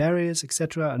might be barriers,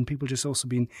 etc. And people just also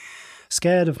being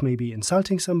scared of maybe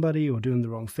insulting somebody or doing the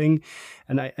wrong thing.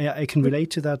 And I can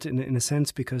relate to that in a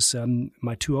sense because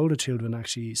my 2 older children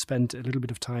actually spent a little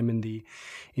bit of time in the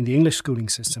English schooling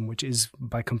system, which is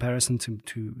by comparison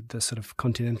to the sort of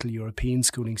continental European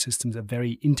schooling systems, a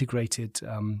very integrated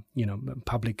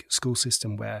public school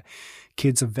system where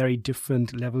kids of very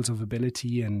different levels of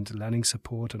ability and learning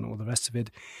support and all the rest of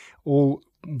it all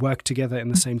work together in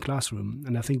the same classroom.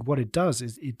 And I think what it does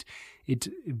is it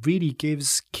really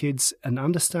gives kids an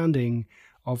understanding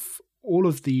of all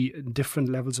of the different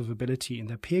levels of ability in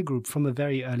their peer group from a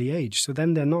very early age. So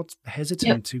then they're not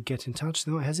hesitant to get in touch.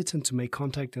 They're not hesitant to make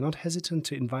contact. They're not hesitant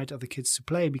to invite other kids to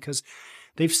play because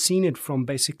they've seen it from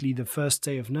basically the first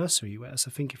day of nursery. Whereas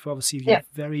I think if you have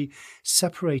very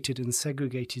separated and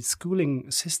segregated schooling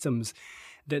systems,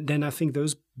 then I think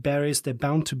those barriers, they're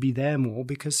bound to be there more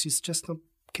because it's just not,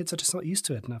 kids are just not used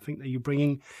to it. And I think that you're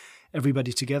bringing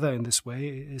everybody together in this way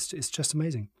is just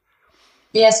amazing.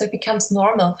 Yeah, so it becomes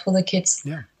normal for the kids.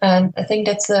 Yeah. And I think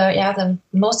that's the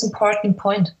most important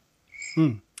point.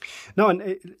 No,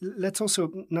 and let's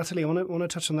also, Natalie, I want to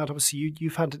touch on that. Obviously,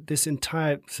 you've had this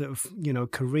entire sort of,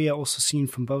 career also seen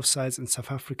from both sides in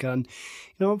South Africa. And,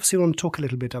 obviously I want to talk a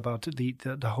little bit about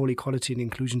the whole equality and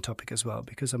inclusion topic as well,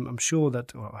 because I'm sure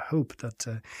that, or I hope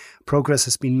that progress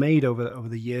has been made over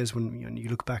the years when you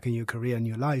look back in your career and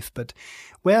your life. But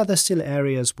where are there still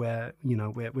areas where,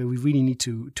 where we really need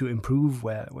to improve,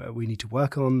 where we need to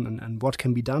work on and what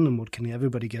can be done and what can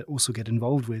everybody get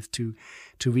involved with to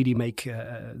really make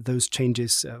those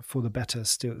changes for the better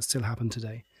still happen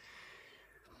today?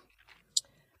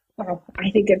 Well, I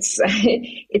think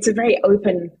it's a very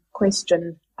open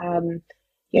question.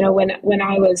 When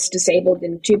I was disabled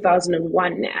in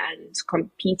 2001 and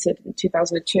competed in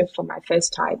 2002 for my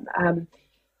first time,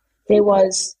 there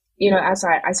was, as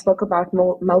I spoke about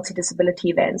multi-disability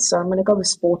events, so I'm going to go with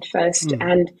sport first.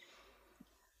 And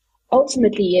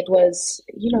ultimately, it was,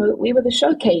 we were the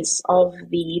showcase of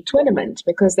the tournament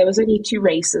because there was only 2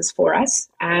 races for us.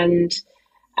 And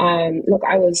look,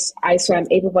 I swam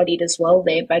able-bodied as well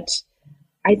there, but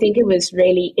I think it was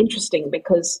really interesting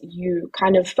because you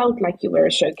kind of felt like you were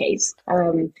a showcase.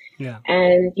 And,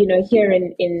 here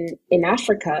in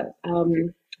Africa,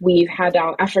 we've had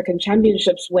our African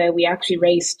championships where we actually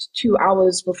raced 2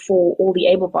 hours before all the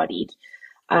able-bodied.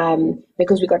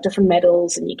 Because we got different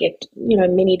medals and you get,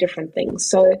 many different things.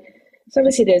 So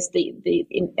obviously there's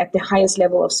at the highest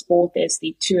level of sport, there's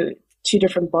the two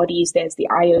different bodies. There's the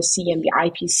IOC and the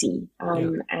IPC.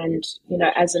 And,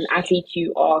 as an athlete,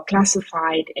 you are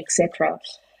classified, etc.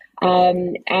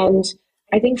 And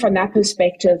I think from that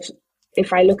perspective,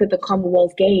 if I look at the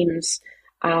Commonwealth Games,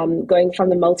 going from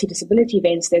the multi-disability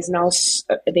events, there's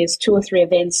 2 or 3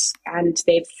 events and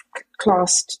they've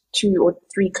classed 2 or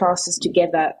 3 classes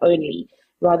together only,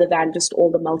 rather than just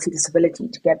all the multi-disability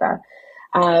together.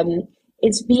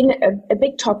 It's been a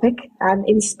big topic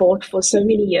in sport for so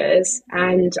many years,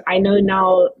 and I know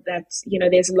now that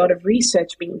there's a lot of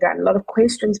research being done, a lot of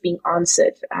questions being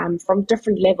answered from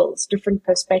different levels, different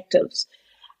perspectives.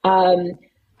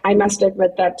 I must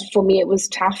admit that for me it was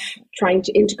tough trying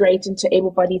to integrate into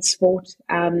able-bodied sport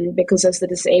because as the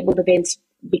disabled events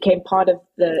became part of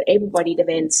the able-bodied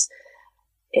events,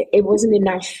 it wasn't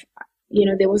enough,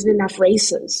 there wasn't enough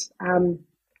races.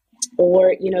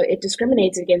 Or, it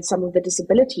discriminated against some of the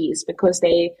disabilities because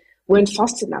they weren't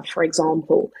fast enough, for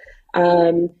example.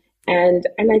 And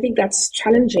I think that's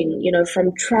challenging,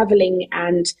 from traveling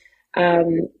and,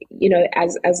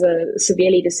 as a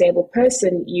severely disabled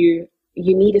person, you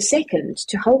need a second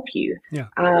to help you. Yeah.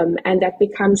 And that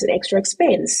becomes an extra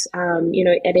expense.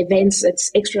 At events,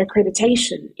 it's extra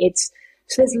accreditation.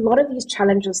 So there's a lot of these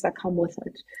challenges that come with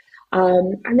it.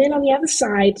 And then on the other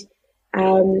side,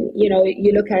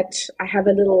 you look at, I have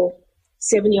a little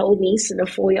 7-year-old niece and a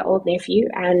 4-year-old nephew,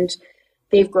 and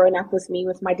they've grown up with me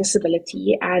with my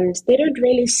disability, and they don't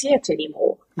really see it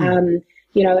anymore. And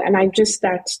I'm just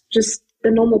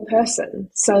the normal person.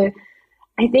 So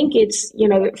I think it's,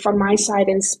 from my side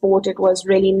in sport, it was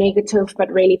really negative,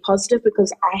 but really positive,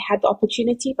 because I had the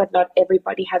opportunity, but not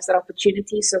everybody has that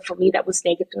opportunity. So for me, that was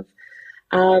negative.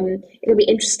 It'll be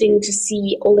interesting to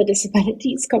see all the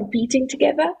disabilities competing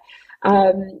together,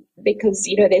 because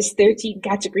there's 13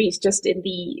 categories just in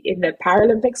the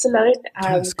Paralympics alone.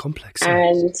 It's complex.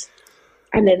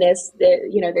 And then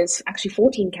there's actually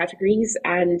 14 categories,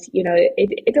 and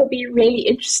it'll be really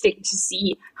interesting to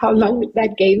see how long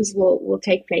that games will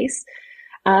take place.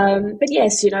 But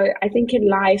yes, I think in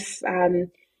life,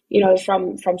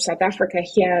 from South Africa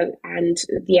here, and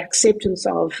the acceptance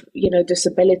of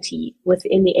disability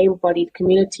within the able-bodied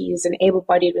communities and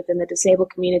able-bodied within the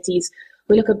disabled communities.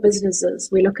 We look at businesses,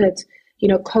 we look at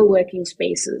co-working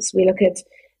spaces, we look at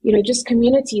just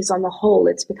communities on the whole.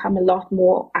 It's become a lot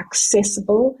more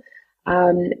accessible,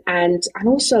 and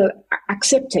also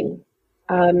accepting.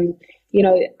 I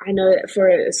know for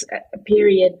a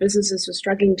period, businesses were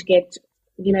struggling to get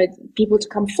people to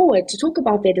come forward to talk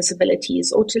about their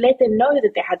disabilities, or to let them know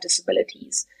that they had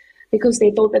disabilities, because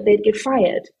they thought that they'd get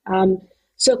fired.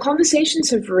 So conversations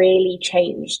have really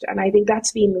changed, and I think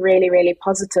that's been really, really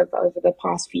positive over the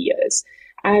past few years.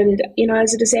 And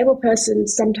as a disabled person,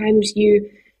 sometimes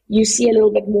you see a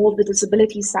little bit more of the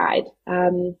disability side,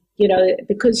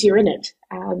 because you're in it.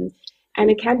 And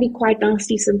it can be quite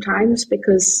nasty sometimes,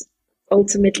 because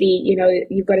ultimately,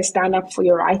 you've got to stand up for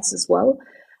your rights as well.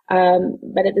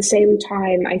 But at the same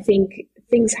time, I think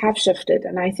things have shifted,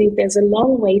 and I think there's a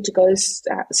long way to go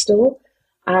still.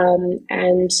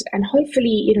 And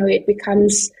hopefully, it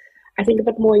becomes, I think, a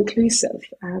bit more inclusive.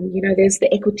 There's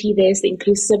the equity, there's the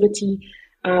inclusivity.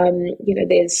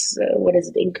 There's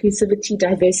inclusivity,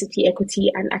 diversity,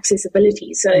 equity, and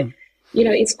accessibility. So,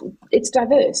 it's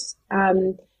diverse.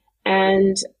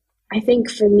 And I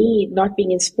think for me, not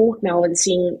being in sport now and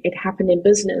seeing it happen in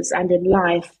business and in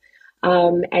life,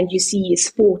 and you see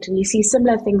sport and you see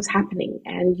similar things happening,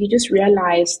 and you just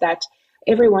realize that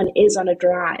everyone is on a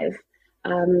drive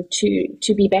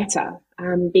to be better.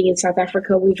 Being in South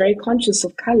Africa, we're very conscious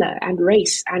of color and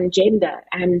race and gender,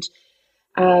 and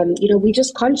we're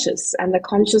just conscious, and the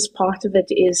conscious part of it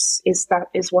is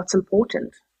what's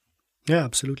important. Yeah,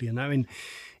 absolutely. And I mean,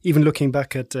 even looking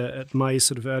back at my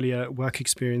sort of earlier work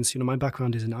experience, my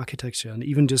background is in architecture, and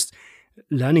even just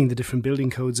learning the different building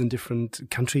codes in different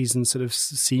countries and sort of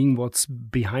seeing what's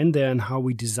behind there and how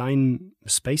we design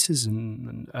spaces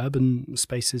and urban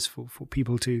spaces for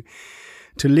people to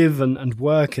live and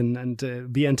work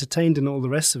and be entertained and all the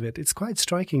rest of it. It's quite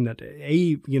striking that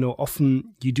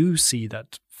often you do see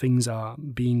that things are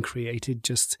being created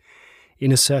just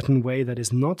in a certain way that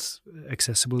is not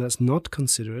accessible, that's not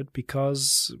considerate,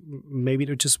 because maybe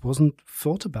it just wasn't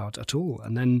thought about at all.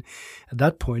 And then at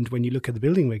that point, when you look at the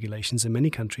building regulations in many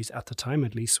countries, at the time,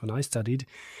 at least when I studied,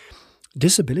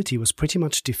 disability was pretty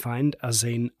much defined as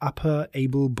an upper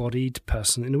able-bodied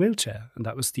person in a wheelchair. And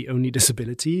that was the only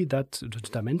disability, the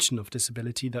dimension of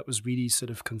disability that was really sort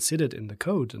of considered in the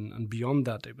code. And beyond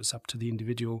that, it was up to the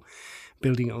individual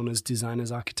building owners,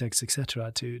 designers, architects,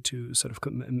 etc., to sort of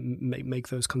make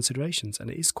those considerations.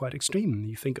 And it is quite extreme.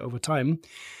 You think over time,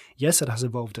 yes, it has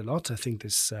evolved a lot. I think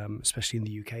this, especially in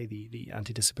the UK, the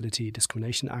Anti-Disability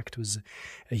Discrimination Act was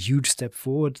a huge step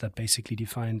forward that basically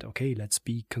defined, okay, let's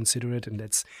be considerate and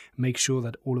let's make sure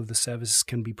that all of the services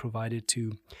can be provided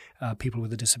to people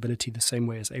with a disability the same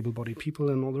way as able-bodied people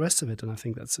and all the rest of it. And I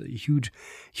think that's a huge,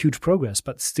 huge progress.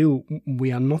 But still,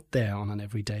 we are not there on an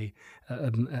everyday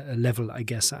level, I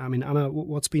guess. I mean, Anna,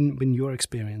 what's been your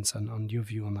experience and your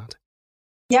view on that?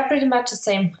 Yeah, pretty much the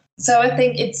same. So I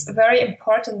think it's very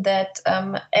important that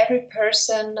every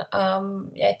person,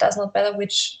 it does not matter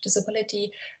which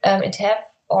disability it have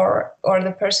or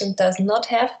the person does not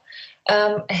have,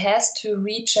 has to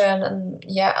reach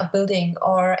a building,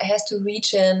 or has to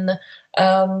reach to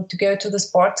go to the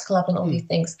sports club and all these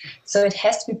things. So it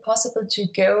has to be possible to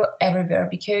go everywhere,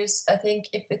 because I think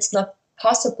if it's not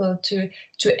possible to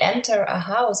enter a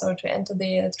house or to enter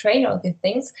the train or the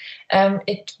things,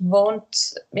 it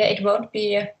won't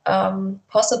be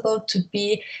possible to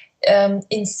be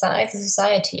inside the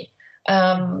society.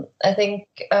 I think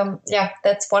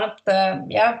that's one of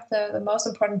the most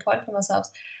important point for myself.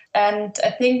 And I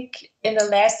think in the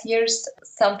last years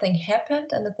something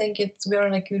happened, and I think we're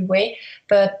in a good way.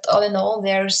 But all in all,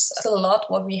 there's still a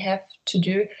lot what we have to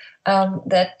do,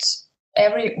 that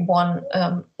everyone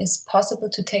is possible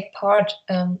to take part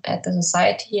at the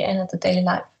society and at the daily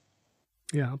life.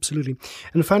 Yeah, absolutely.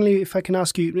 And finally, if I can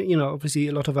ask you, obviously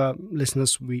a lot of our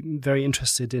listeners will be very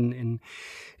interested in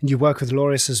your work with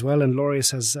Laureus as well, and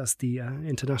Laureus as the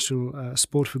International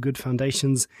Sport for Good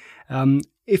Foundations.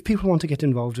 If people want to get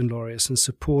involved in Laureus and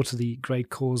support the great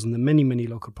cause and the many, many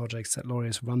local projects that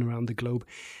Laureus run around the globe,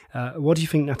 what do you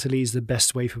think, Natalie, is the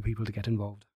best way for people to get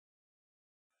involved?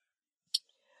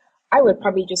 I would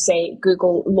probably just say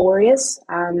Google Laureus,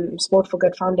 Sport for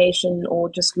Good Foundation, or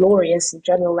just Laureus in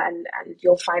general, and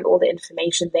you'll find all the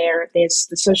information there. There's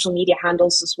the social media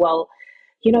handles as well.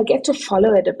 Get to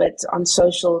follow it a bit on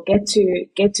social, get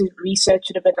to research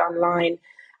it a bit online,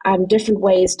 different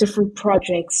ways, different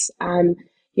projects.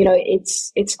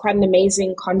 It's quite an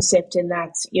amazing concept in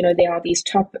that, there are these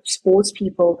top sports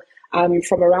people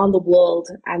from around the world,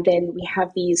 and then we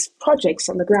have these projects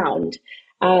on the ground.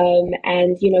 And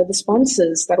the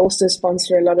sponsors that also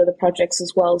sponsor a lot of the projects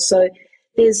as well. So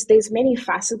there's many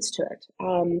facets to it.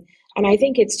 And I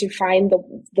think it's to find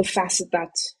the facet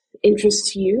that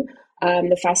interests you,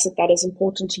 the facet that is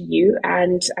important to you,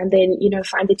 and then,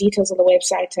 find the details on the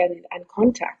website and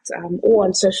contact, or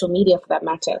on social media for that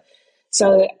matter.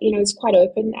 So, it's quite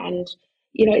open, and,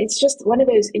 it's just one of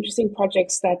those interesting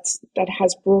projects that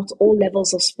has brought all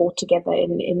levels of sport together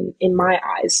in my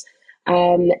eyes.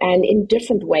 And in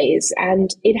different ways.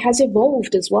 And it has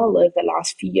evolved as well over the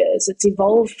last few years. It's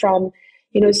evolved from,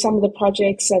 some of the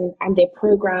projects and their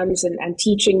programs and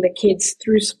teaching the kids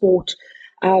through sport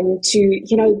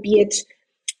to, be it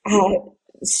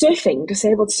surfing,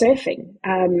 disabled surfing,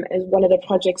 is one of the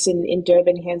projects in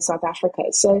Durban here in South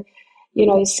Africa. So,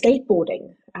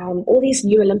 skateboarding, all these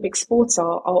new Olympic sports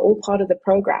are all part of the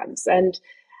programs. And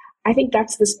I think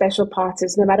that's the special part,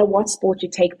 is no matter what sport you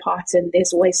take part in,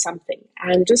 there's always something.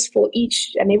 And just for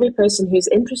each and every person who's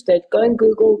interested, go and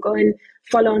Google, go and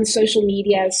follow on social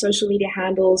media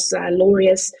handles,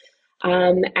 Laureus,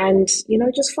 and,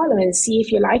 just follow and see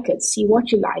if you like it, see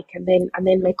what you like, and then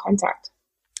make contact.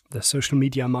 The social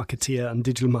media marketeer and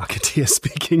digital marketeer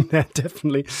speaking there,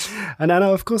 definitely. And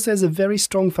Anna, of course, there's a very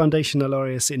strong foundation of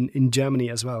Laureus in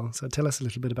Germany as well. So tell us a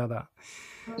little bit about that.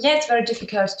 Yeah, it's very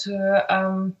difficult to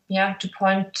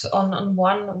point on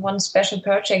one special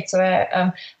project. So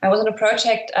I was on a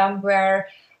project where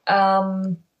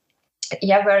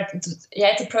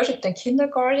it's a project in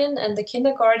kindergarten, and the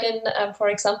kindergarten, for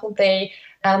example, they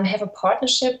have a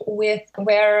partnership with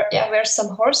where some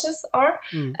horses are,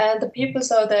 and the people.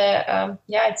 So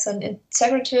it's an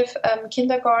integrative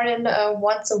kindergarten.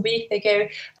 Once a week they go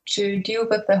to deal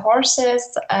with the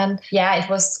horses, and it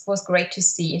was great to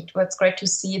see. It was great to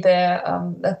see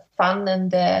the fun and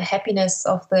the happiness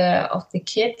of the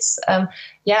kids. And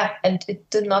it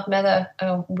did not matter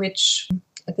which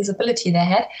disability they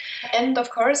had. And of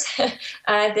course,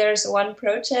 there's one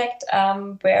project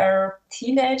where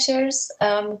teenagers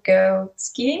go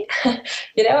skiing.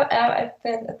 I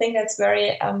think that's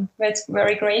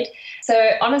very great.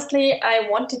 So honestly, I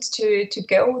wanted to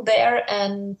go there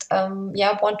and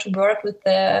want to work with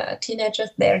the teenagers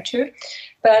there too.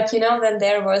 But then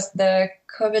there was the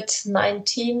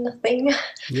COVID-19 thing,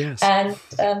 yes, and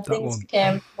things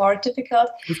became more difficult.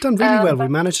 We've done really well. We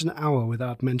managed an hour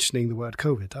without mentioning the word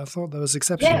COVID. I thought that was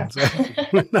exceptional. Yeah.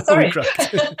 Sorry.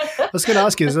 I was going to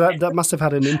ask you, so that must have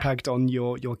had an impact on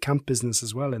your camp business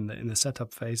as well in the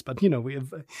setup phase. But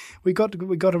we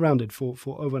got around it for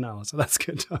over an hour, so that's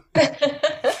good.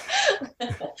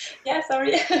 Yeah,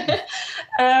 sorry.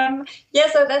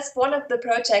 So that's one of the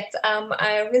projects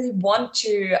I really want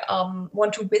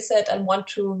to visit and want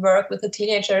to work with the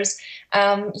teenagers.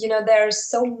 There are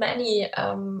so many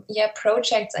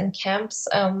projects and camps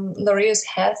Laureus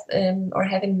has or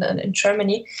having in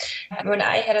Germany. When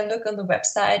I had a look on the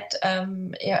website,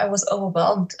 I was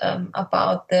overwhelmed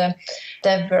about the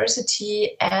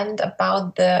diversity and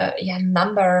about the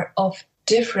number of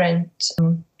different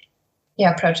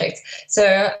projects.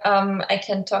 So I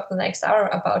can talk the next hour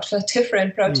about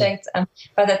different projects,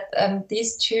 but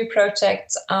these two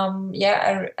projects,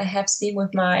 I have seen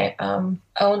with my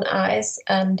own eyes,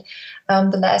 and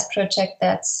the last project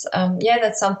that's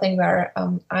something where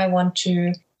I want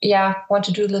to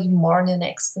do a little more in the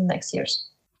next years.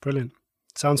 Brilliant.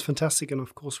 Sounds fantastic, and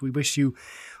of course we wish you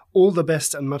all the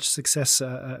best and much success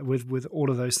with all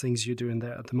of those things you're doing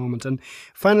there at the moment. And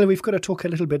finally, we've got to talk a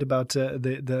little bit about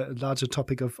the larger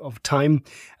topic of time.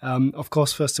 Of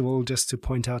course, first of all, just to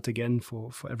point out again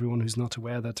for everyone who's not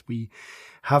aware that we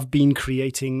have been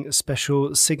creating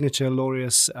special signature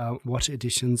Laureus watch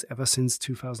editions ever since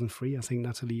 2003. I think,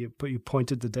 Natalie, you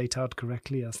pointed the date out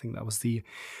correctly. I think that was the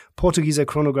Portuguese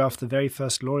chronograph, the very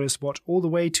first Laureus watch, all the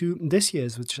way to this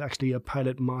year's, which is actually a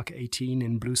Pilot Mark 18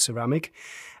 in blue ceramic.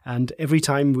 And every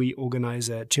time we organize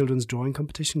a children's drawing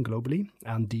competition globally,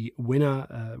 and the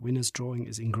winner's drawing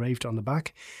is engraved on the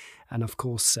back. And of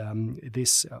course,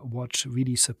 this watch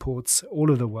really supports all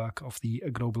of the work of the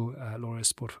Global Laureus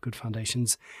Sport for Good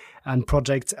Foundations and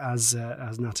projects as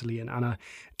Natalie and Anna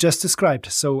just described.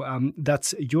 So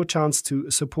that's your chance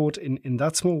to support in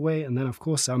that small way. And then, of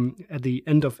course, at the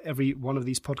end of every one of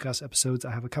these podcast episodes,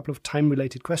 I have a couple of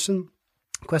time-related questions.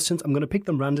 I'm going to pick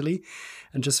them randomly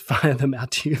and just fire them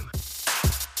at you.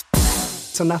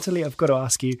 So, Natalie, I've got to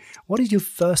ask you, what is your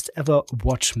first ever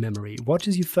watch memory? What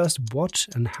is your first watch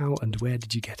and how and where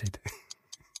did you get it?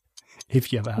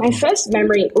 If you ever had My one. first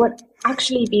memory would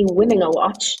actually be winning a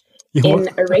watch in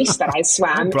a race that I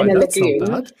swam right, in a that's lagoon.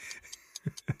 Not bad.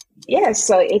 Yeah,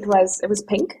 so it was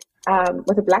pink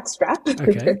with a black strap.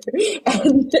 Okay.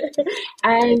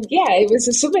 and yeah, it was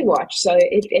a swimming watch. So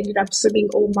it ended up swimming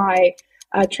all my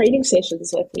training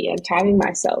sessions with me and timing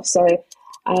myself. So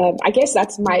I guess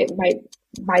that's my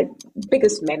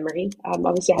biggest memory.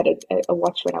 Obviously, I had a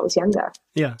watch when I was younger.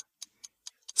 Yeah.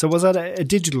 So was that a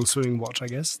digital swimming watch, I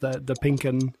guess? The pink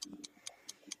and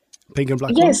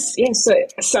black yes, one? Yes.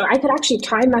 So I could actually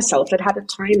time myself. It had a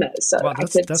timer. So well, I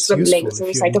could swim lengths. It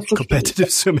was like a 50.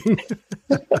 Competitive swimming.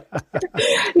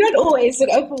 Not always. In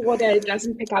open water, it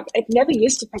doesn't pick up. It never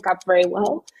used to pick up very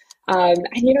well. And,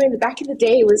 in the back in the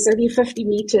day, it was only 50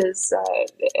 meters,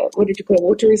 what did you call it,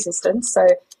 water resistance. So,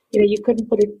 you couldn't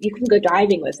go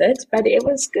diving with it, but it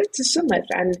was good to swim with.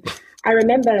 And I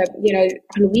remember,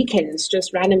 on weekends,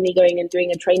 just randomly going and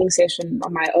doing a training session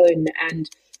on my own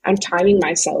and timing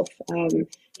myself.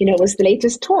 It was the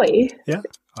latest toy. Yeah,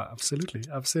 absolutely.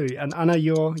 And Anna,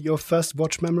 your first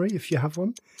watch memory, if you have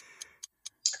one?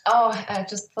 Oh, I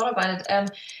just thought about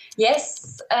it.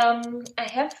 Yes, I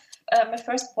have. My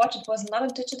first watch, it was not a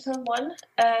digital one,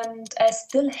 and I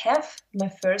still have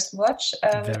my first watch.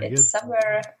 It's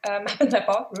somewhere up in my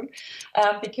bathroom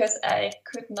because I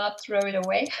could not throw it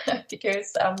away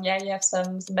because, you have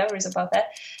some memories about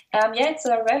that. It's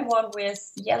a red one with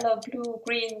yellow, blue,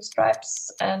 green stripes,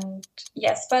 and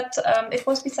yes, but it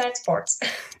was besides sports.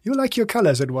 You like your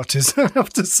colors in watches, I have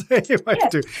to say.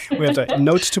 We have to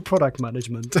note to product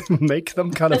management, make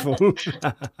them colorful.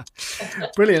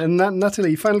 Brilliant. And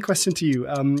Natalie, final question to you.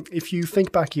 If you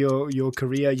think back your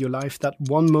career, your life, that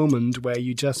one moment where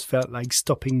you just felt like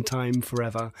stopping time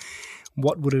forever,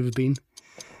 what would it have been?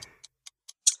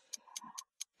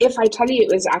 If I tell you,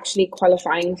 it was actually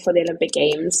qualifying for the Olympic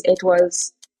Games. It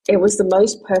was the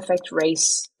most perfect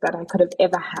race that I could have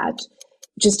ever had.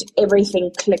 Just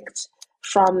everything clicked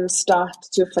from start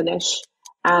to finish.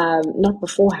 Not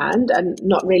beforehand and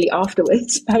not really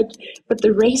afterwards, but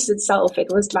the race itself, it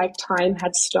was like time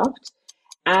had stopped.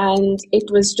 And it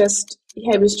was just,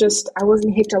 I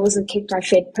wasn't hit, I wasn't kicked, I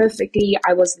fed perfectly.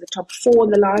 I was in the top 4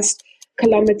 in the last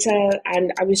kilometer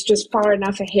and I was just far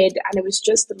enough ahead and it was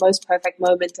just the most perfect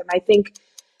moment. And I think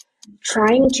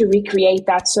trying to recreate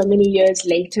that so many years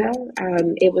later,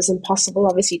 it was impossible.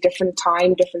 Obviously, different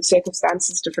time, different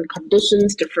circumstances, different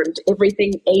conditions, different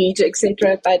everything, age,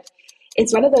 etc. But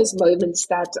it's one of those moments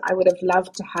that I would have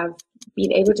loved to have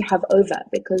been able to have over,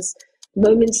 because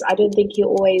moments I don't think you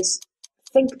always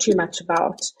think too much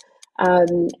about.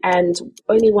 And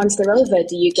only once they're over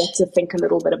do you get to think a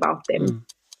little bit about them. Mm.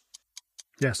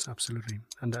 Yes, absolutely.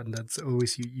 And that's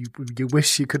always, you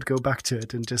wish you could go back to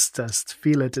it and just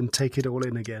feel it and take it all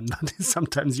in again. But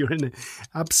sometimes you're in an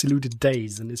absolute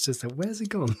daze and it's just like, where's it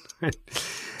gone?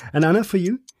 And Anna, for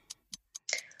you?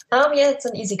 It's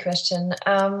an easy question.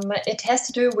 It has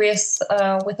to do with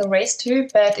a race too,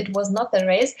 but it was not the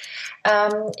race.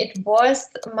 It was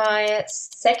my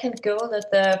second goal at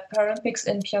the Paralympics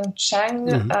in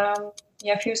Pyeongchang.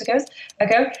 A few years ago,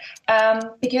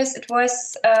 because it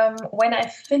was when I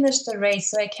finished the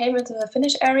race. So I came into the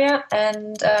finish area,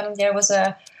 and there was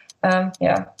a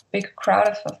big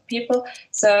crowd of people.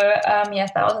 So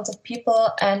thousands of people,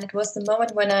 and it was the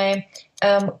moment when I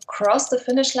crossed the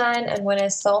finish line and when I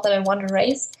saw that I won the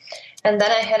race. And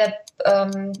then I had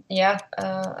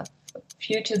a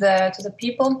view to the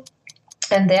people.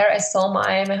 And there I saw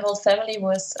my whole family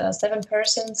was 7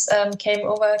 persons came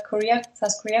over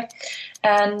South Korea,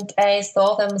 and I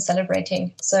saw them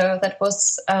celebrating. So that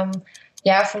was,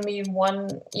 for me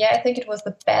I think it was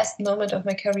the best moment of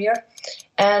my career,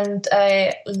 and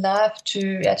I love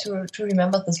to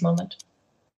remember this moment.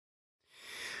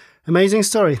 Amazing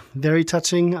story, very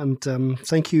touching, and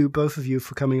thank you both of you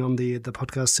for coming on the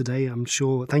podcast today. I'm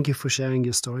sure. Thank you for sharing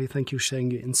your story. Thank you for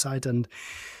sharing your insight and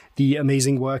the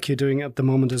amazing work you're doing at the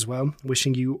moment as well.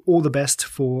 Wishing you all the best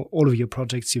for all of your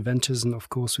projects, your ventures, and of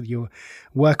course with your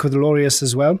work with Laureus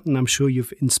as well. And I'm sure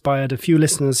you've inspired a few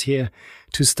listeners here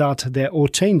to start or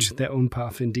change their own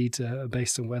path indeed,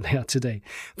 based on where they are today.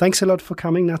 Thanks a lot for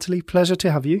coming, Natalie. Pleasure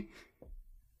to have you.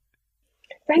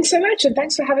 Thanks so much, and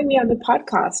thanks for having me on the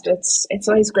podcast. It's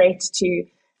always great to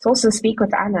also speak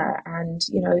with Anna and,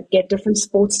 get different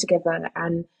sports together.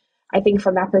 And I think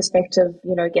from that perspective,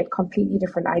 get completely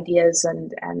different ideas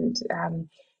and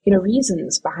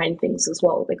reasons behind things as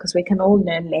well, because we can all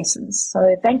learn lessons.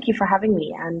 So thank you for having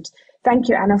me, and thank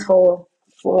you, Anna, for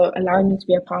allowing me to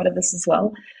be a part of this as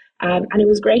well. And it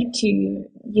was great to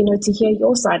hear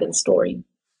your side of the story.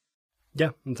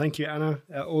 Yeah, and thank you, Anna.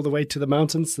 All the way to the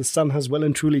mountains. The sun has well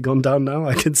and truly gone down now.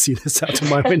 I can see this out of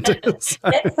my window. Yes,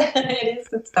 it is.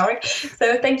 It's dark.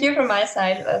 So thank you from my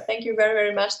side. Thank you very,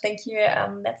 very much. Thank you,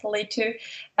 Natalie, too.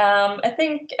 I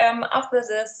think after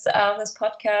this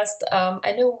podcast,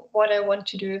 I know what I want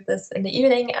to do with this in the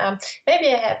evening.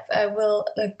 Maybe I will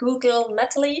Google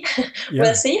Natalie. Yeah.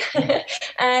 We'll see.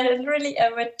 And really, I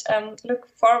would look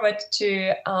forward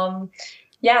to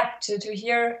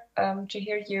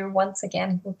hear you once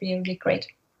again would be really great.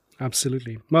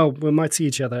 Absolutely. Well, we might see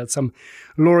each other at some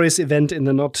Laureus event in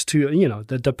the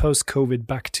the post-COVID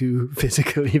back to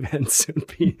physical events. It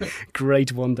would be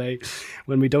great one day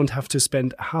when we don't have to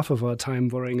spend half of our time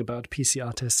worrying about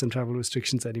PCR tests and travel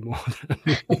restrictions anymore.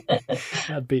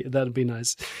 That'd be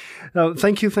nice.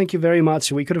 Thank you very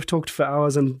much. We could have talked for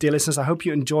hours, and dear listeners, I hope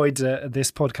you enjoyed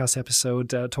this podcast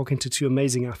episode, talking to two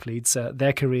amazing athletes,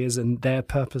 their careers and their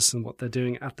purpose and what they're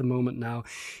doing at the moment now,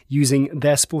 using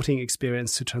their sporting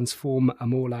experience to transform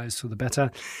more lives for the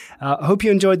better. I hope you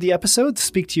enjoyed the episode.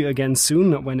 Speak to you again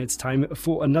soon when it's time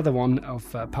for another one of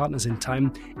Partners in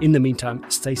Time. In the meantime,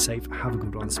 stay safe. Have a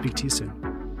good one. Speak to you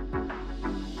soon.